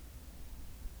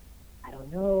 I don't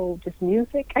know, just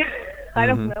music. I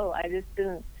don't know. I just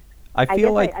didn't. I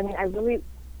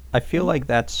feel like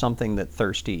that's something that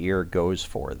Thirsty Ear goes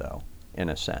for, though, in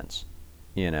a sense.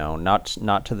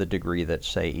 Not to the degree that,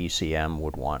 say, ECM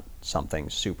would want something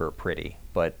super pretty,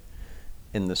 but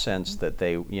in the sense that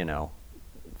they,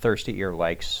 Thirsty Ear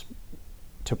likes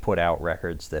to put out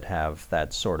records that have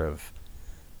that sort of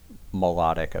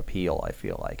melodic appeal, I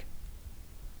feel like.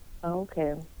 Oh,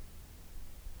 okay.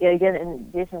 Yeah, again,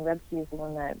 and Jason Rebsky is the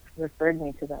one that referred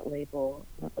me to that label,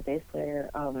 a bass player.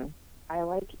 I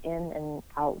like in and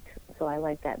out, so I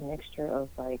like that mixture of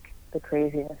like the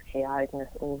craziness, chaoticness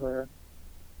over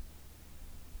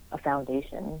a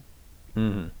foundation.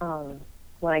 Mm-hmm.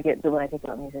 When I think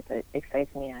about music that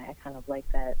excites me, I kind of like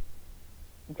that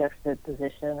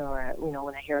juxtaposition, or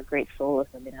when I hear a great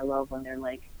soloist, I love when they're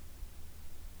like,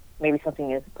 maybe something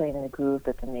is playing in a groove,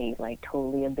 but then they like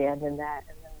totally abandon that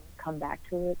and then come back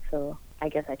to it. So I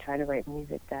guess I try to write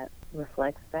music that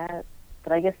reflects that.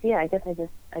 But I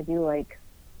do like,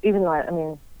 even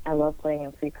though I love playing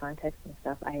in free context and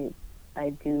stuff, I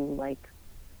do like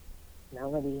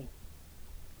melody,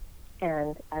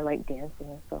 and I like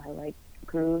dancing, so I like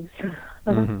grooves.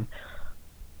 Mm-hmm.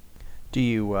 Do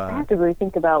you? I have to really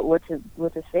think about what to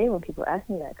say when people ask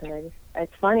me that, because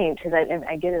it's funny because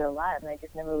I get it a lot, and I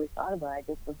just never really thought about it. I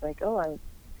just was like, oh, I'm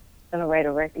gonna write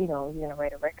a record. You're gonna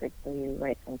write a record, so you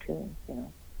write some tunes.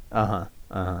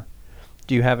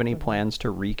 Do you have any plans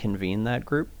to reconvene that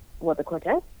group? What, the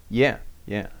quartet? Yeah.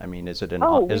 Is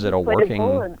it a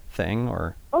working thing,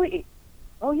 or? Oh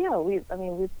yeah. We've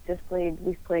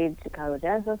played Chicago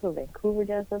Jazz Festival, Vancouver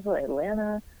Jazz Festival,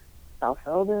 Atlanta, South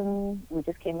Feldon. We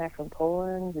just came back from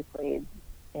Poland. We played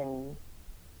in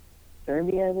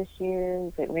Serbia this year.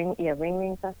 We played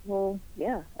Ring Festival.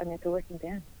 Yeah, it's a working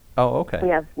band. Oh, okay. We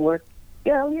have work.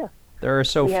 Yeah, oh yeah. There are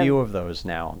so few of those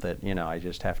now that I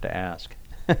just have to ask.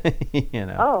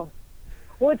 Oh,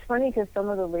 well, it's funny because some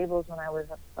of the labels, when I was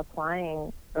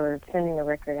applying or sending the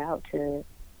record out to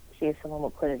see if someone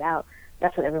would put it out,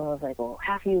 that's what everyone was like. Well,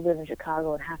 half of you live in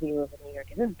Chicago and half of you live in New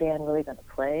York. Is this band really going to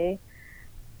play?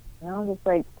 And I was just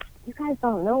like, you guys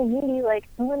don't know me. Like,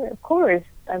 of course.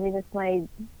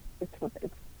 It's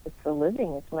a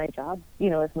living. It's my job.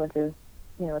 As much as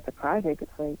it's a project.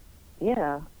 It's like,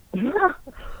 yeah.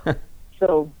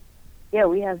 So, yeah,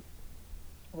 we have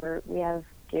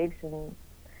gigs in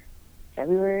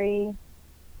February,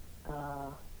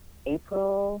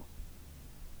 April,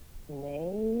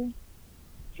 May,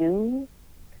 June.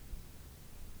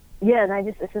 Yeah, and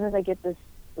as soon as I get this,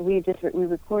 we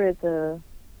recorded the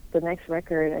next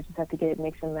record. I just have to get it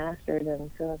mixed and mastered, and as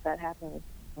soon as that happens,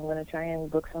 I'm going to try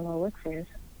and book some more work for you.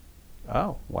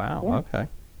 Oh, wow. Yeah. Okay.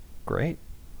 Great.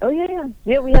 Oh, yeah.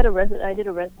 Yeah, I did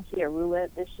a residency at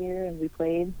Roulette this year, and we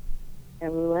played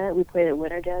at Roulette. We played at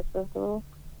Winter Jazz Festival.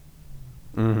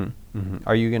 Mm-hmm. Mm-hmm.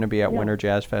 Are you going to be at Winter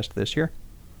Jazz Fest this year?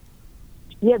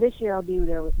 Yeah, this year I'll be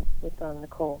there with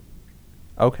Nicole.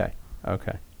 Okay.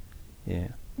 Yeah.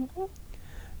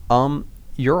 Mm-hmm.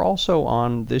 You're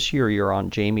also this year you're on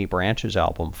Jamie Branch's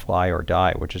album Fly or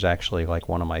Die, which is actually like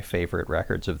one of my favorite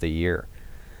records of the year.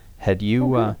 Had you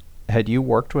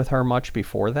worked with her much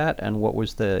before that, and what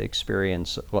was the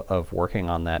experience of working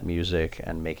on that music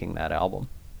and making that album?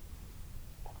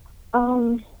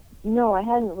 No, I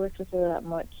hadn't worked with her that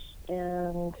much,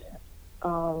 and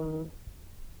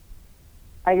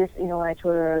I just, when I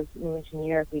told her I was moving to New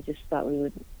York, we just thought we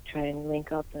would try and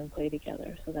link up and play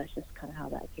together. So that's just kind of how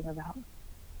that came about.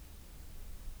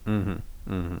 Mm-hmm.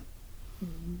 Mm-hmm.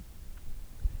 Mm-hmm.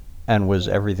 And was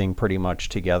everything pretty much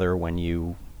together when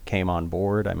you came on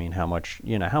board? How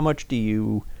much do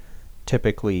you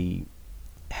typically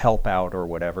help out or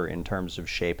whatever in terms of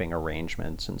shaping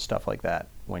arrangements and stuff like that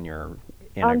when you're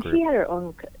in a group? She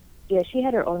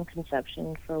had her own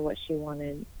conception for what she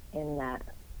wanted in that.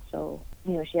 So,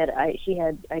 she had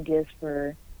ideas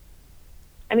for,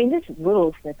 just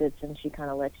little snippets, and she kind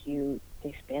of lets you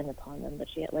expand upon them, but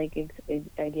she had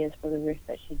ideas for the riff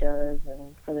that she does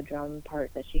and for the drum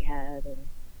part that she had, and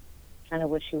kind of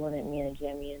what she wanted me and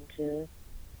Jamie to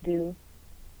do.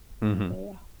 Mm-hmm.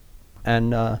 So, yeah.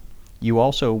 And you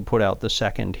also put out the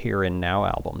second Here and Now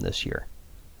album this year.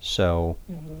 So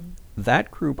that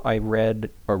group, I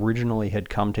read, originally had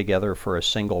come together for a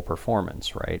single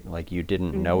performance, right? Like you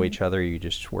didn't know each other, you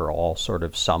just were all sort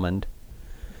of summoned.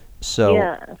 So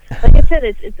yeah, like I said,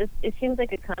 it seems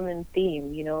like a common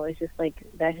theme, It's just like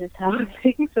that's just how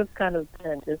things have kind of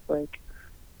been. Just like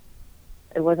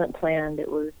it wasn't planned;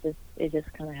 it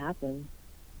just kind of happened.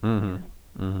 Mm-hmm.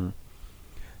 Mm-hmm.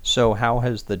 So how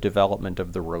has the development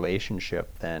of the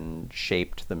relationship then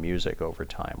shaped the music over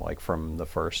time, like from the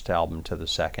first album to the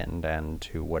second and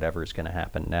to whatever's going to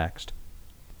happen next?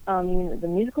 You mean the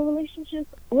musical relationship?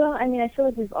 Well, I feel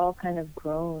like we've all kind of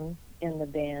grown in the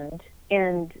band,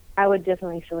 and I would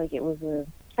definitely feel like it was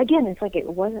again, it's like it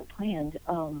wasn't planned.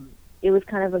 It was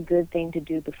kind of a good thing to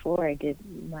do before I did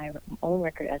my own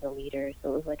record as a leader.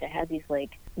 So it was like I had these like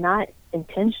not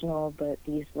intentional, but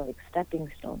these like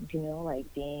stepping stones, you know,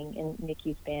 like being in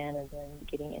Nikki's band and then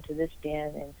getting into this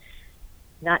band and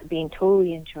not being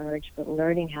totally in charge, but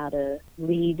learning how to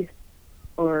lead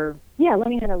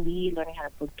learning how to lead, learning how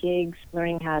to book gigs,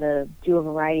 learning how to do a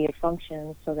variety of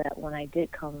functions so that when I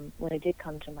did come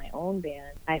to my own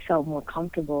band, I felt more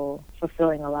comfortable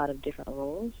fulfilling a lot of different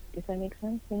roles, if that makes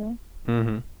sense, you know?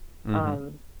 Mm-hmm. Mm-hmm.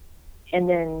 And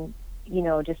then, you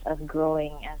know, just us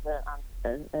growing as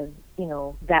you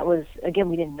know, that was, again,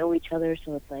 we didn't know each other,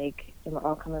 so it's like, and we're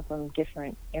all coming from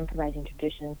different improvising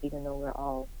traditions, even though we're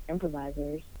all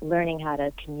improvisers, learning how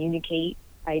to communicate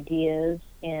ideas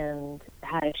and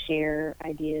how to share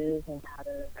ideas and how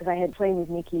to, because I had played with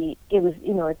Nikki, it was,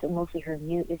 you know, it's mostly her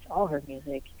it's all her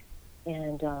music,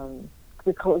 and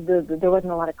there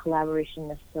wasn't a lot of collaboration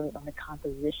necessarily on the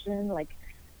composition. Like,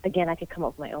 again, I could come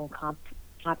up with my own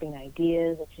comping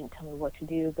ideas. It didn't tell me what to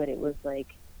do, but it was like,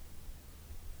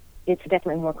 it's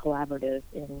definitely more collaborative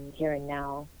in Here and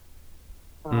Now,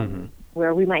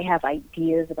 where we might have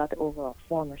ideas about the overall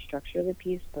form or structure of the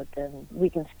piece, but then we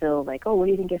can still like, oh, what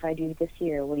do you think if I do this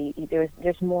here? What do you?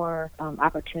 There's more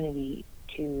opportunity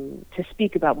to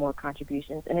speak about more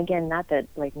contributions. And again, not that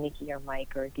like Nikki or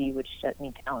Mike or Dee would shut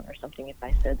me down or something if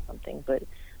I said something, but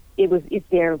it's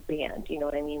their band, you know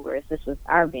what I mean? Whereas this was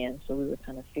our band, so we were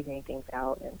kind of figuring things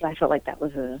out, and I felt like I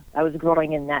was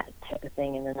growing in that type of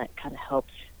thing, and then that kind of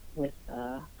helped with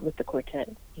the quartet,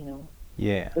 you know.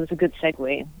 Yeah. It was a good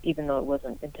segue, even though it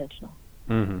wasn't intentional.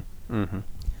 Mm-hmm. Mm-hmm.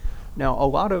 Now, a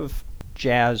lot of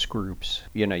jazz groups,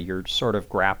 you know, you're sort of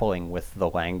grappling with the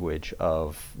language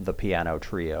of the piano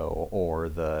trio or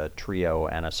the trio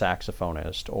and a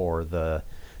saxophonist or the,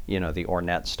 you know, the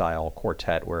Ornette style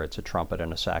quartet where it's a trumpet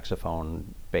and a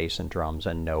saxophone, bass and drums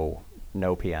and no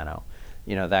piano.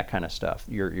 You know, that kind of stuff.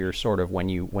 You're sort of, when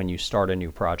you start a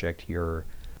new project, you're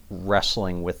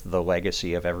wrestling with the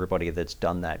legacy of everybody that's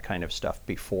done that kind of stuff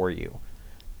before you.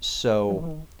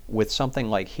 So with something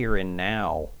like Here and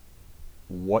Now,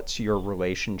 what's your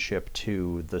relationship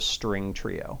to the string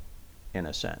trio, in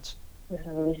a sense? With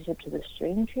a relationship to the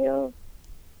string trio?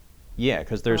 Yeah,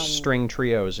 because there's string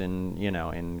trios in, you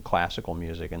know, in classical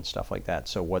music and stuff like that.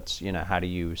 So what's, you know, how do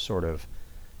you sort of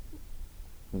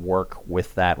work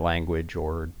with that language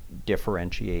or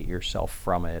differentiate yourself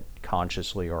from it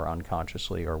consciously or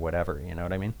unconsciously or whatever, you know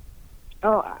what I mean?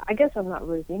 Oh, I guess I'm not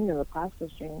really thinking of the classical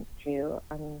string trio.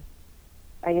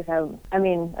 I guess I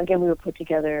mean, again, we were put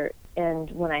together, and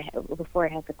before I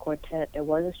had the quartet, there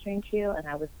was a string trio, and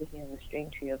I was thinking of the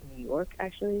string trio of New York,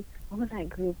 actually. What was that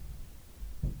group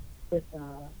with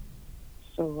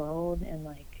Cerrone and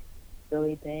like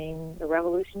Billy Bang, the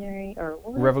Revolutionary, or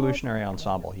what was Revolutionary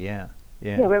Ensemble, yeah.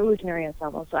 Yeah, Revolutionary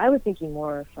Ensemble. So I was thinking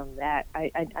more from that.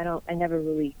 I never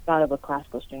really thought of a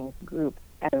classical string group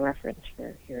as a reference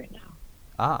for Here and Now.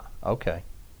 Ah, okay.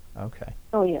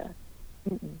 Oh, yeah.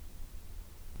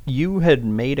 You had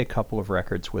made a couple of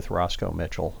records with Roscoe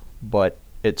Mitchell, but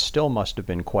it still must have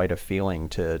been quite a feeling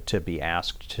to be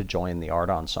asked to join the art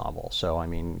ensemble. So, I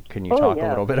mean, can you talk a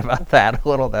little bit about that a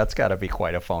little? That's got to be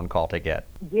quite a phone call to get.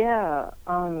 Yeah.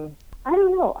 I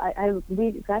don't know. We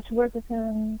got to work with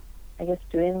him, I guess,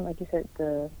 doing, like you said,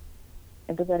 the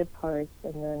empathetic parts,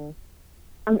 and then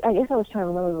I guess I was trying to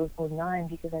remember if it was 09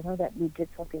 because I know that we did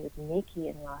something with Nikki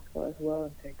and Roscoe as well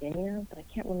in Sardinia, but I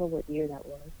can't remember what year that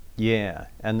was. Yeah,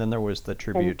 and then there was the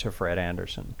tribute to Fred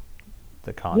Anderson,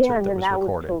 the concert and that then was that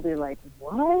recorded. Was totally like,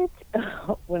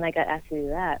 what? When I got asked to do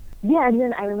that. Yeah, and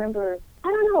then I remember, I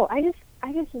don't know, I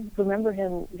just remember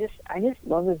him, I just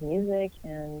love his music,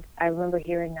 and I remember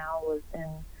Here and Now was in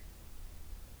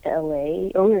LA,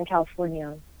 or we were in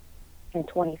California in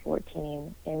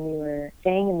 2014, and we were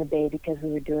staying in the Bay because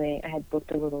I had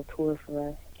booked a little tour for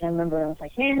us. And I remember I was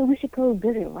like, man, we should go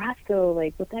visit Roscoe.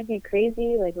 Like, would that be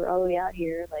crazy? Like, we're all the way out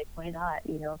here. Like, why not?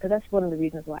 You know, because that's one of the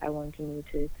reasons why I wanted to move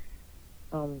to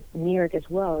New York as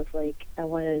well. It's like, I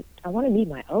want to meet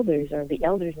my elders, or the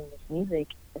elders in this music,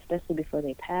 especially before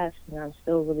they passed. And I'm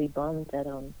still really bummed that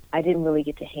I didn't really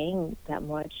get to hang that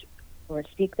much or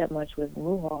speak that much with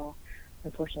Muhal.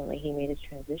 Unfortunately, he made his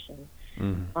transition.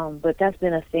 But that's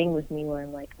been a thing with me where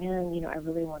I'm like, man, you know, I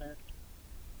really want to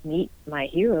meet my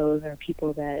heroes or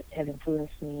people that have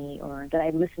influenced me or that I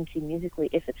listen to musically,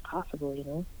 if it's possible, you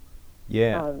know.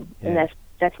 Yeah. And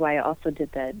that's why I also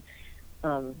did that.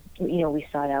 You know, we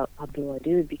sought out Abdul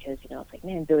Wadud because, you know, it's like,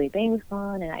 man, Billy Bang was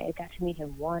gone, and I got to meet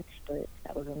him once, but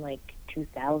that was in like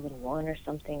 2001 or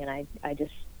something, and I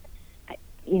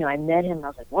you know, I met him and I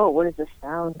was like, whoa, what is this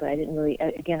sound? But I didn't really,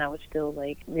 again, I was still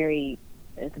like very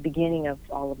at the beginning of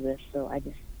all of this, so I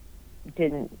just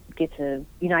didn't get to,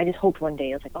 I just hoped one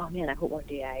day, I was like, oh man, I hope one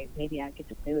day maybe I get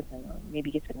to play with him, or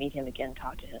maybe get to meet him again,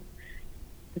 talk to him.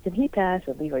 But then he passed,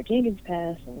 and Leroy Jenkins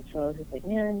passed, and so I was just like,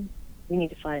 man, we need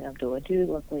to find Abdul Wadud.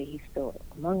 Luckily, he's still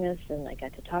among us, and I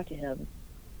got to talk to him.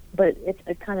 But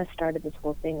it kind of started this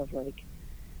whole thing of like,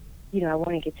 I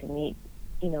want to get to meet,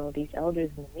 these elders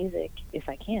in the music if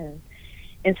I can.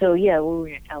 And so, yeah, when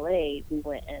we were in LA, we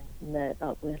went and met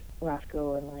up with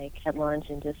Roscoe and like had lunch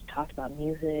and just talked about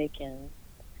music and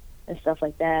stuff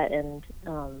like that. And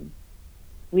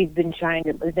we've been trying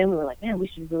to, but then we were like, man, we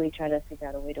should really try to figure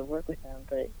out a way to work with them.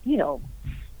 But,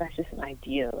 that's just an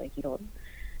idea. Like,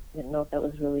 didn't know if that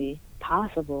was really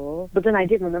possible. But then I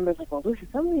did remember, like, well, this is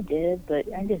something we did, but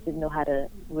I just didn't know how to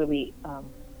really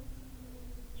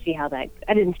see how that,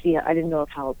 I didn't know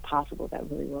how possible that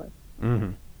really was.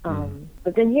 Mm-hmm.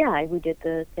 But then, yeah, we did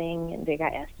the thing, and they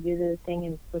got asked to do the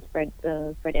thing with Fred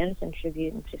Anderson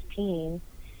tribute in 2015,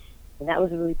 and that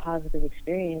was a really positive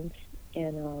experience.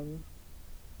 And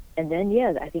then,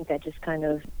 yeah, I think that just kind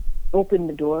of opened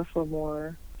the door for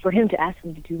him to ask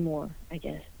me to do more, I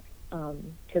guess,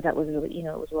 because that was really, it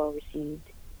was well received.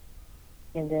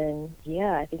 And then,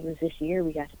 yeah, I think it was this year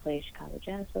we got to play Chicago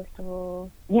Jazz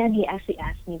Festival. Yeah, and he actually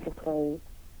asked me to play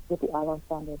with the Art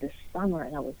Ensemble this summer,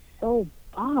 and I was so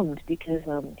bummed because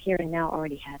Here and Now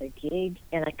already had a gig,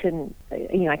 and I couldn't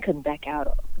back out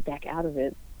of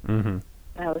it. Mm-hmm. And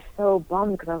I was so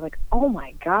bummed because I was like, oh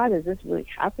my God, is this really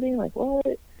happening? Like,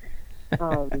 what?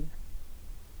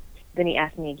 Then he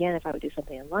asked me again if I would do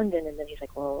something in London, and then he's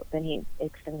like, well, then he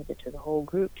extended it to the whole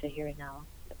group to Here and Now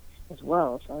as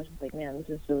well. So I was just like, man, this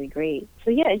is really great.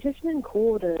 So yeah, it's just been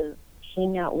cool to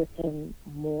hang out with him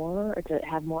more, or to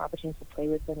have more opportunities to play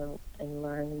with him and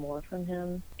learn more from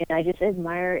him. And I just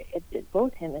admire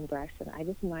both him and Braxton. I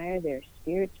just admire their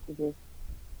spirits to just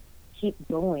keep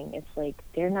going. It's like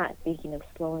they're not thinking of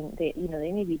slowing. They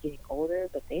may be getting older,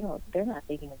 but they're not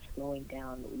thinking of slowing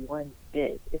down one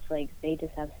bit. It's like they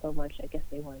just have so much, I guess,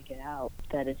 they want to get out,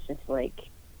 that it's just like,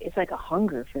 it's like a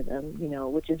hunger for them,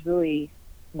 which is really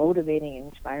motivating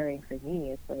and inspiring for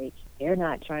me. It's like they're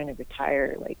not trying to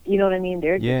retire, like, you know what I mean?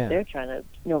 They're trying to,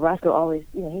 Roscoe always,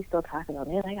 he's still talking about,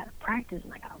 man, I gotta practice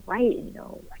and I gotta write, and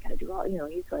I gotta do all,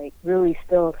 he's like really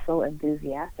still so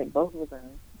enthusiastic, both of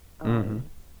them.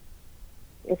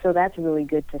 And so that's really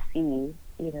good to see,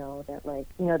 that like,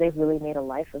 they've really made a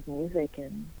life of music,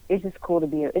 and it's just cool to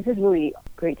be, it's just really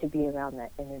great to be around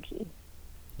that energy.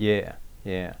 Yeah.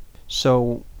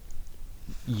 So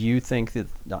you think that,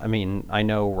 I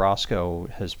know Roscoe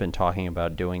has been talking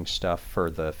about doing stuff for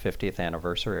the 50th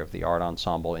anniversary of the Art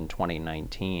Ensemble in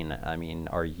 2019.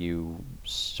 Are you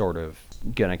sort of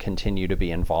going to continue to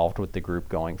be involved with the group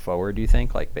going forward, do you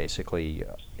think? Like, basically,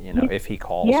 if he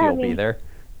calls, you'll be there?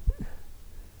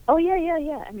 Oh,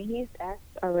 yeah. He's asked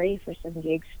already for some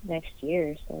gigs next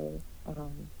year, so,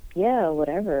 yeah,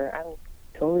 whatever. I'm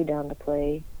totally down to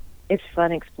play. It's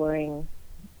fun exploring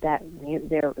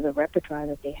the repertoire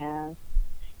that they have.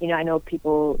 I know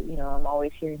people, I'm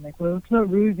always hearing like, well, it's not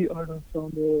really the Art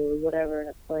Ensemble or whatever, and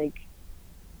it's like,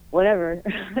 whatever.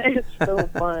 It's so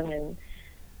fun,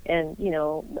 and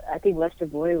I think Lester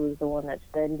Boyd was the one that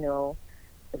said,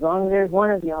 as long as there's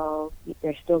one of y'all,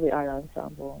 there's still the Art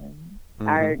Ensemble. And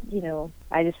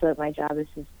I just feel like my job is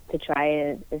to try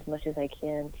it as much as I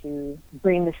can to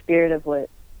bring the spirit of what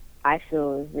I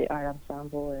feel is the Art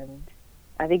Ensemble. And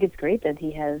I think it's great that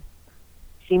he has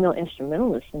female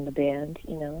instrumentalists in the band,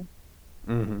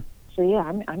 So yeah,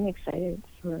 I'm excited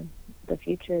for the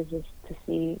future, just to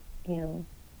see,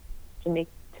 to make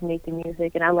the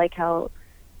music. And I like how,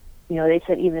 they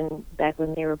said even back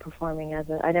when they were performing I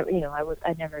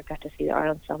never got to see the Art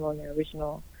Ensemble in their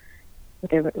original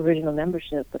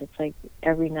membership, but it's like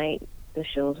every night the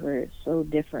shows were so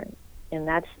different, and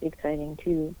that's exciting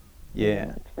too.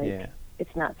 Yeah, it's like,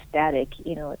 it's not static,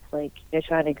 it's like they're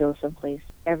trying to go someplace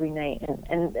every night.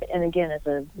 And again, as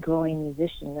a growing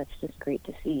musician, that's just great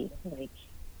to see. Like,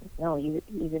 no,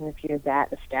 even if you're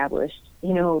that established,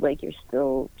 like you're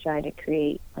still trying to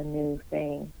create a new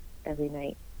thing every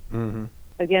night. Mm-hmm.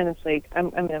 Again, it's like,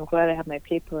 I'm glad I have my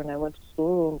paper and I went to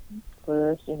school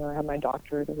for this, I have my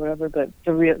doctorate or whatever, but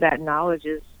that knowledge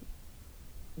is,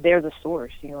 they're the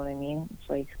source, you know what I mean? It's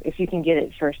like, if you can get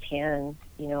it firsthand,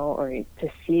 or to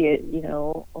see it,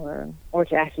 or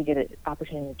to actually get an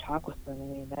opportunity to talk with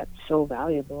them, that's so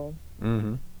valuable.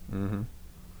 Mm-hmm. Mm-hmm.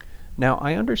 Now,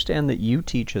 I understand that you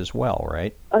teach as well,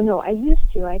 right? Oh, no, I used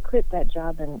to. I quit that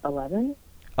job in 2011.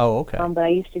 Oh, okay. But I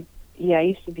used to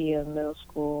be a middle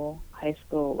school, high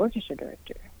school orchestra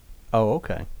director. Oh,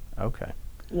 okay.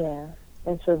 Yeah.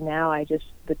 And so now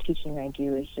the teaching I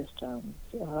do is just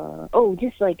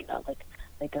just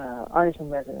like artist in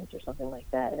residence or something like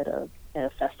that at a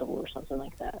festival or something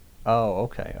like that. Oh,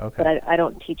 okay, But okay. I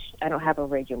don't teach. I don't have a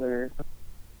regular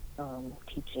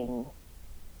teaching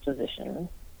position.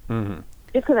 Mm-hmm.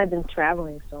 Just because I've been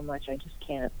traveling so much, I just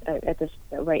can't.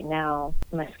 Right now,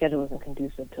 my schedule isn't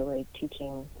conducive to like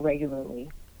teaching regularly.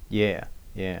 Yeah,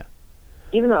 yeah.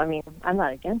 Even though, I mean, I'm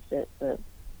not against it, but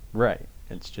Right.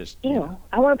 It's just,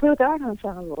 I want to play with the art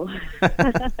ensemble.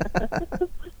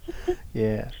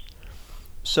 Yeah.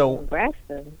 So In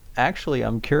Braxton. actually,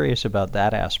 I'm curious about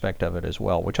that aspect of it as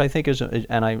well, which I think is,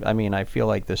 and I mean, I feel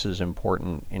like this is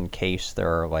important in case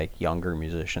there are like younger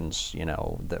musicians,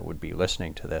 that would be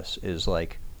listening to this, is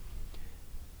like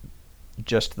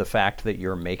just the fact that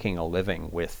you're making a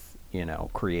living with,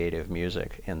 creative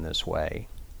music in this way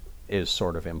is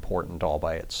sort of important all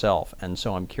by itself. And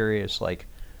so I'm curious, like,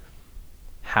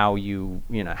 how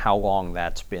long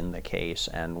that's been the case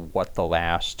and what the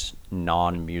last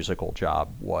non-musical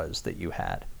job was that you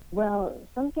had. Well,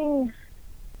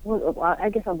 I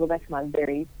guess I'll go back to my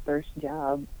very first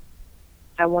job.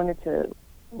 I think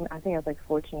I was like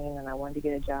 14 and I wanted to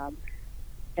get a job.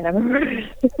 And I remember,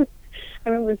 I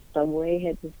remember Subway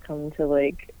had just come to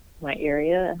like my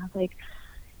area, and I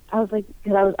was like,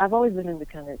 because I've always been into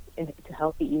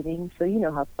healthy eating, so you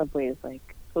know how Subway is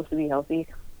like supposed to be healthy.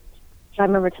 So I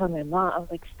remember telling my mom, I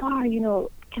was like, Star,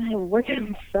 can I work at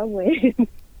Subway?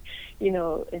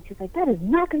 And she's like, that is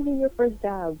not going to be your first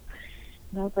job.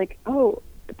 And I was like, oh,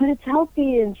 but it's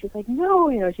healthy. And she's like,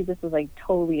 no, she just was like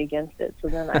totally against it. So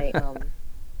then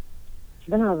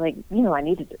then I was like,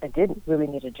 I did really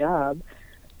need a job.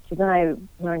 So then I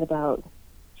learned about,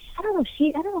 I don't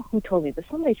know who told me, but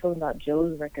somebody told me about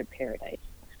Joe's Record Paradise,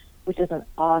 which is an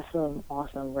awesome,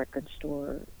 awesome record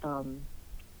store,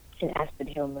 in Aspen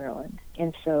Hill, Maryland.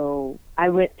 And so I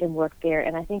went and worked there,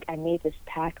 and I think I made this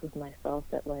pact with myself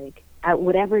that like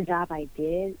whatever job I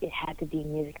did, it had to be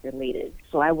music related.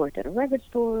 So I worked at a record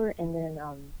store, and then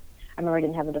I remember I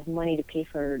didn't have enough money to pay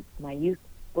for my youth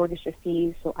orchestra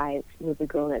fees, so I was the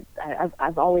girl that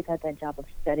I've always had that job of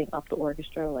setting up the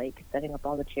orchestra, like setting up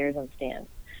all the chairs on stands.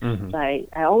 Mm-hmm. So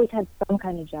I always had some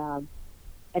kind of job.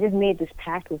 I just made this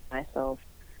pact with myself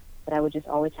that I would just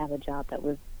always have a job that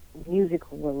was music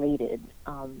related,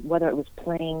 whether it was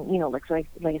playing, like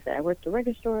I said, I worked at a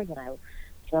record store, then I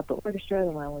set up the orchestra,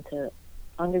 then when I went to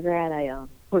undergrad, I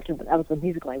was a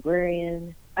music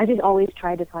librarian. I just always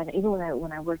tried to find, even when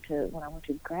I went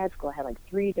to grad school, I had like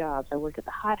 3 jobs. I worked at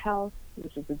the Hot House,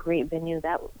 which is a great venue.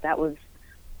 That was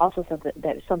also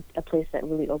a place that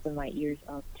really opened my ears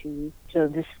up to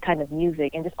this kind of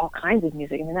music and just all kinds of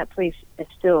music. I mean, that place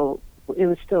it's still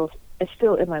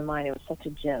in my mind. It was such a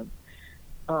gem.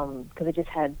 Because it just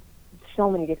had so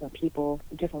many different people,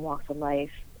 different walks of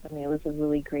life. I mean, it was a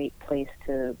really great place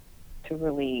to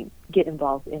really get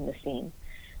involved in the scene.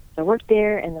 So I worked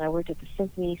there, and then I worked at the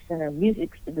Symphony Center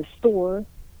Music, the store.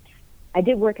 I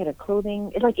did work at a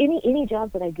clothing, like any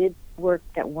jobs that I did work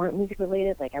that weren't music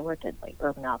related. Like I worked at like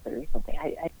Urban Outfitters or something.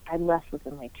 I left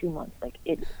within like 2 months. Like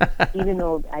even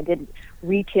though I did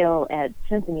retail at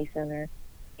Symphony Center,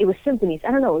 it was symphonies.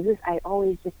 I don't know. I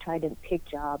always just tried to pick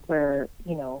jobs where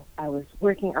I was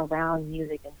working around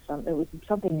music and it was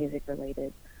something music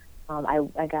related.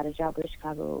 I got a job with the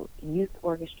Chicago Youth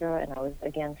Orchestra, and I was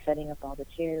again setting up all the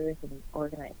chairs and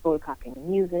photocopying the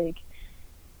music.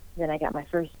 Then I got my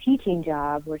first teaching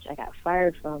job, which I got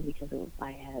fired from because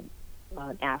I had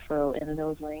an afro and a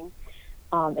nose ring.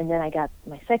 And then I got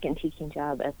my second teaching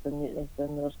job as the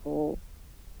middle school,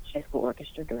 high school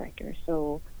orchestra director.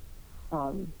 So,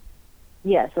 so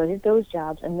I did those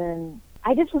jobs, and then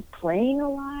I just was playing a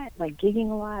lot, like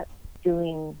gigging a lot,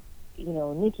 doing,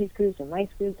 Nikki's groups and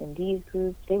Mike's groups and Dee's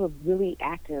groups. They were really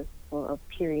active for a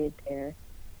period there.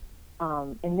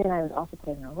 And then I was also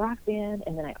playing in a rock band,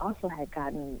 and then I also had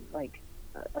gotten like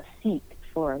a seat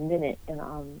for a minute in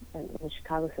the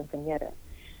Chicago Sinfonietta.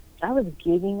 So I was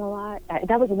gigging a lot.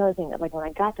 That was another thing. Like when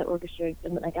I got the orchestra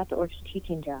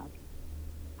teaching job,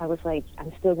 I was like,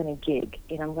 I'm still going to gig,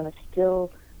 and I'm going to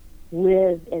still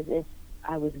live as if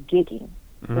I was gigging.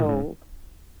 Mm-hmm. So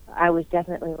I was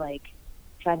definitely like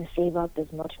trying to save up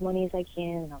as much money as I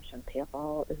can, and I was trying to pay off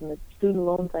all as much student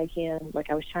loans as I can. Like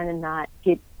I was trying to not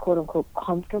get quote unquote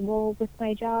comfortable with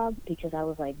my job, because I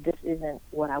was like, this isn't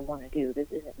what I want to do. This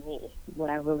isn't me.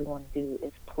 What I really want to do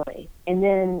is play. And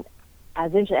then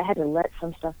eventually I had to let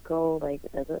some stuff go. Like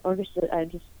the orchestra,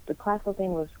 the classical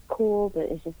thing was cool, but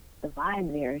it's just the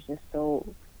vibe there is just so,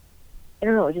 I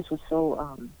don't know, it just was so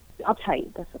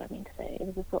uptight. That's what I mean to say. It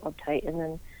was just so uptight. And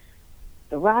then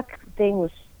the rock thing was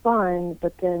fun,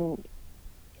 but then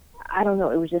I don't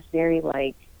know, it was just very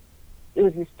like, it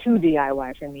was just too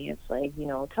DIY for me. It's like,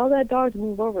 tell that dog to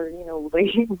move over, like,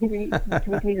 he needs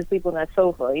to sleep on that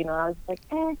sofa, I was like,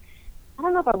 I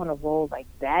don't know if I want to roll like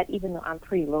that, even though I'm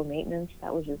pretty low maintenance.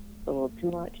 That was just a little too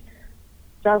much.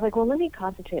 So I was like, well, let me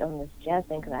concentrate on this jazz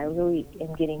thing, because I really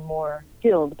am getting more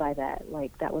filled by that.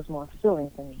 Like, that was more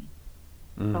fulfilling for me.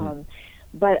 Mm-hmm.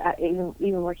 But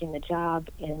even working the job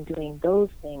and doing those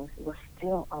things was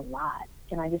still a lot.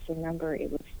 And I just remember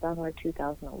it was summer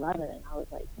 2011, and I was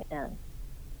like, man,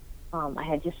 I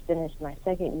had just finished my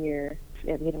second year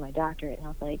at getting my doctorate, and I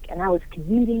was like, and I was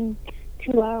commuting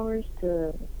 2 hours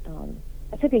to,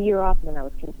 I took a year off, and then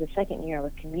the second year I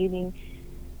was commuting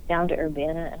down to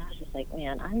Urbana, and I was just like,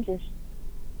 man,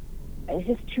 it's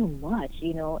just too much,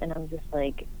 and I'm just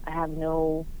like,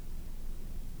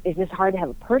 it's just hard to have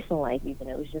a personal life even.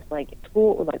 It was just like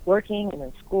school, like working, and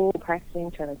then school,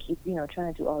 practicing, trying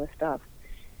to do all this stuff.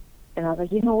 And I was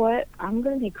like, you know what? I'm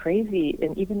going to be crazy.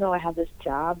 And even though I have this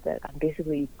job that I'm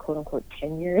basically, quote unquote,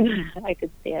 tenured, I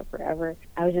could stay at forever,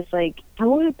 I was just like, I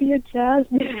want to be a jazz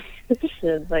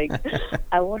musician. Like,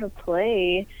 I want to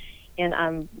play. And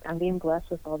I'm being blessed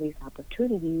with all these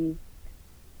opportunities.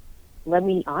 Let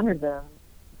me honor them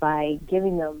by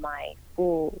giving them my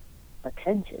full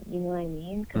attention. You know what I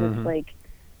mean? Because Mm-hmm. it's like,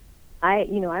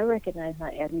 I recognize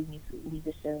not every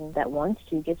musician that wants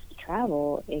to gets to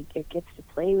travel. It gets to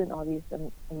play in all these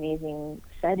amazing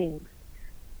settings.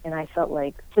 And I felt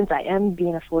like, since I am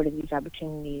being afforded these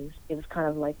opportunities, it was kind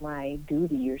of like my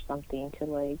duty or something to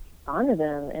like honor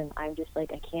them. And I'm just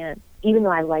like, I can't, even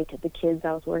though I liked the kids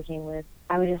I was working with,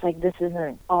 I was just like, this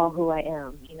isn't all who I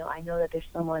am. I know that there's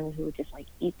someone who would just like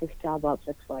eat this job up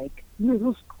that's like,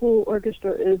 middle school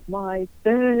orchestra is my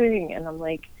thing. And I'm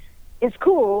like, it's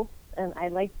cool. And I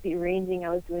liked the arranging I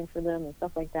was doing for them and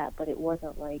stuff like that, but it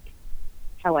wasn't like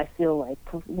how I feel like,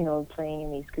 playing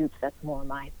in these groups. That's more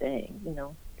my thing,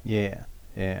 Yeah,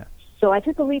 yeah. So I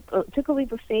took a leap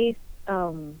of faith.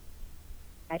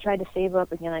 I tried to save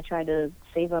up again. I tried to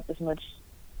save up as much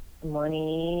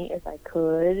money as I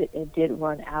could. It did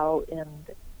run out, and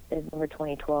in November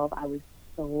 2012, I was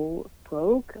so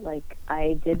broke. Like,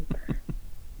 I did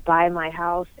buy my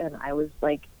house, and I was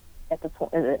like at the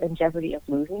point in jeopardy of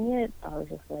losing it. I was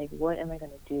just like, what am I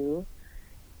going to do?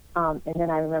 And then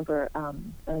I remember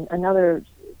another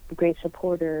great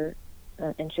supporter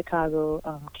in Chicago,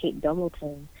 Kate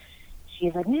Dumbleton.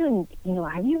 She's like, man,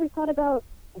 have you ever thought about,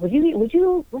 would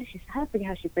you, I forget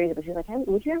how she phrased it, but she's like,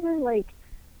 would you ever like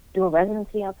do a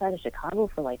residency outside of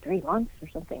Chicago for like 3 months or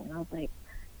something? And I was like,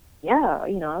 yeah, I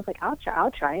was like,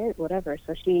 I'll try it, whatever.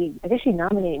 So I guess she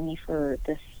nominated me for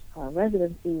this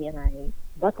residency, and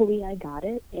luckily I got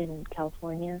it in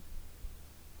California.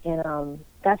 And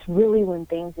that's really when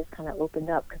things just kind of opened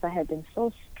up, because I had been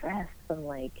so stressed from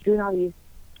like doing all these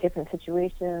different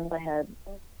situations. My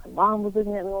mom was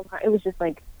living at me all the time. It was just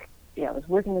like, I was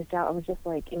working this job. It was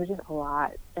just a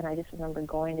lot. And I just remember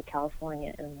going to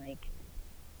California, and like,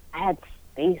 I had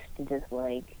space to just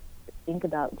like think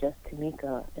about just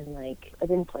Tamika, and like, I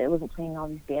wasn't playing all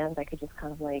these bands. I could just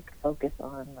kind of like focus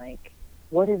on like,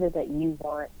 what is it that you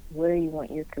want? Where do you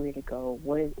want your career to go?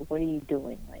 What are you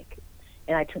doing? Like,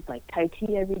 and I took like Tai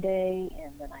Chi every day,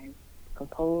 and then I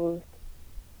composed.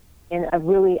 And I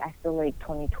feel like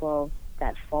 2012,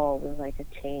 that fall, was like a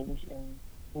change in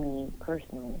me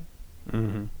personally.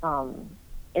 Mm-hmm.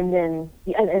 And then,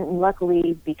 and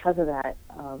luckily, because of that,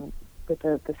 with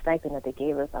the stipend that they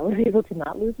gave us, I was able to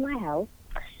not lose my house.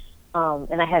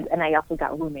 And I also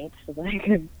got roommates so that I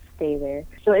could stay there.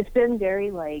 So it's been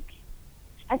very like,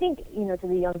 I think, to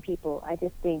the young people, I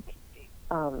just think,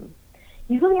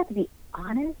 you really have to be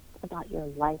honest about your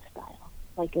lifestyle,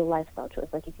 like your lifestyle choice.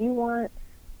 Like, if you want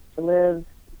to live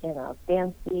in a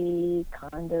fancy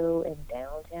condo in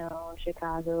downtown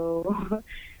Chicago,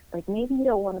 like, maybe you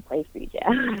don't want to play free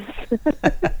jazz.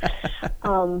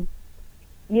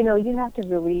 You have to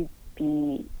really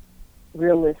be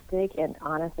realistic and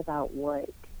honest about what,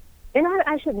 and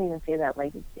I shouldn't even say that,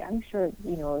 like, I'm sure,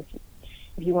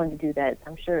 if you wanted to do that,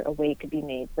 I'm sure a way could be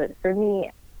made. But for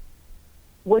me,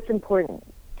 what's important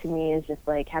to me is just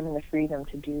like having the freedom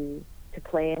to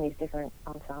play in these different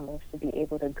ensembles, to be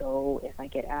able to go if I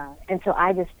get asked. And so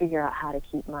I just figure out how to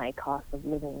keep my cost of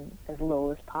living as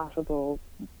low as possible,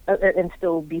 and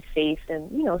still be safe,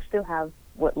 and still have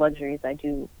what luxuries I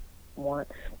do want.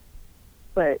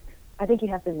 But I think you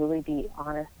have to really be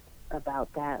honest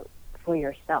about that for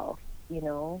yourself.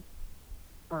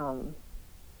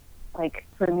 Like,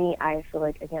 for me, I feel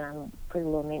like, again, I'm pretty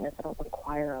low maintenance. I don't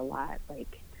require a lot.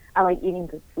 Like, I like eating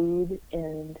good food,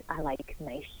 and I like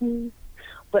nice shoes.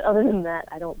 But other than that,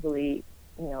 I don't really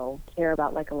care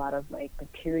about like a lot of like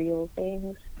material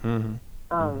things. Mm-hmm.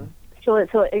 So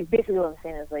basically what I'm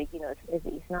saying is like,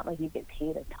 it's not like you get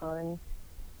paid a ton.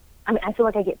 I mean, I feel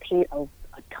like I get paid a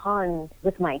ton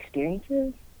with my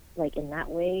experiences, like in that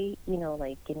way,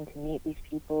 like getting to meet these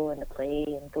people and to play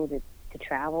and go to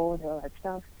travel and all that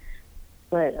stuff.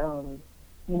 But,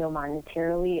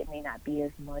 monetarily, it may not be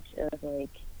as much as like,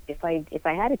 if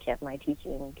I had kept my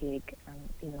teaching gig,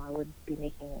 I would be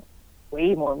making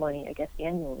way more money, I guess,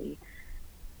 annually.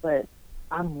 But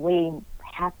I'm way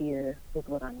happier with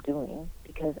what I'm doing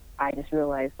because I just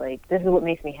realized, like, this is what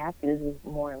makes me happy. This is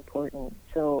more important.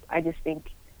 So I just think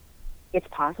it's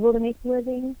possible to make a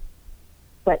living.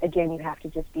 But again, you have to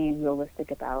just be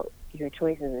realistic about your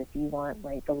choices. If you want,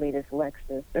 like, the latest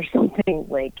Lexus or something,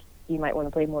 like, you might want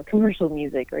to play more commercial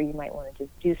music or you might want to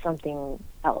just do something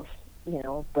else,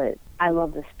 But I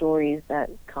love the stories that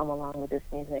come along with this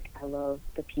music. I love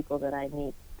the people that I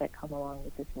meet that come along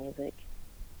with this music.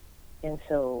 And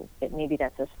so maybe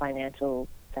that's a financial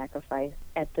sacrifice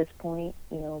at this point,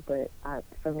 but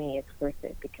for me, it's worth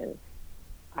it because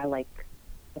I like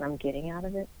what I'm getting out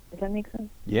of it. Does that make sense?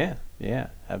 Yeah,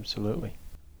 absolutely.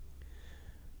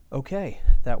 Okay,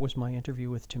 that was my interview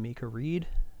with Tamika Reed.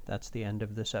 That's the end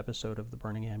of this episode of the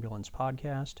Burning Ambulance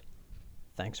podcast.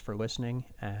 Thanks for listening,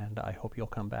 and I hope you'll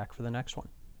come back for the next one.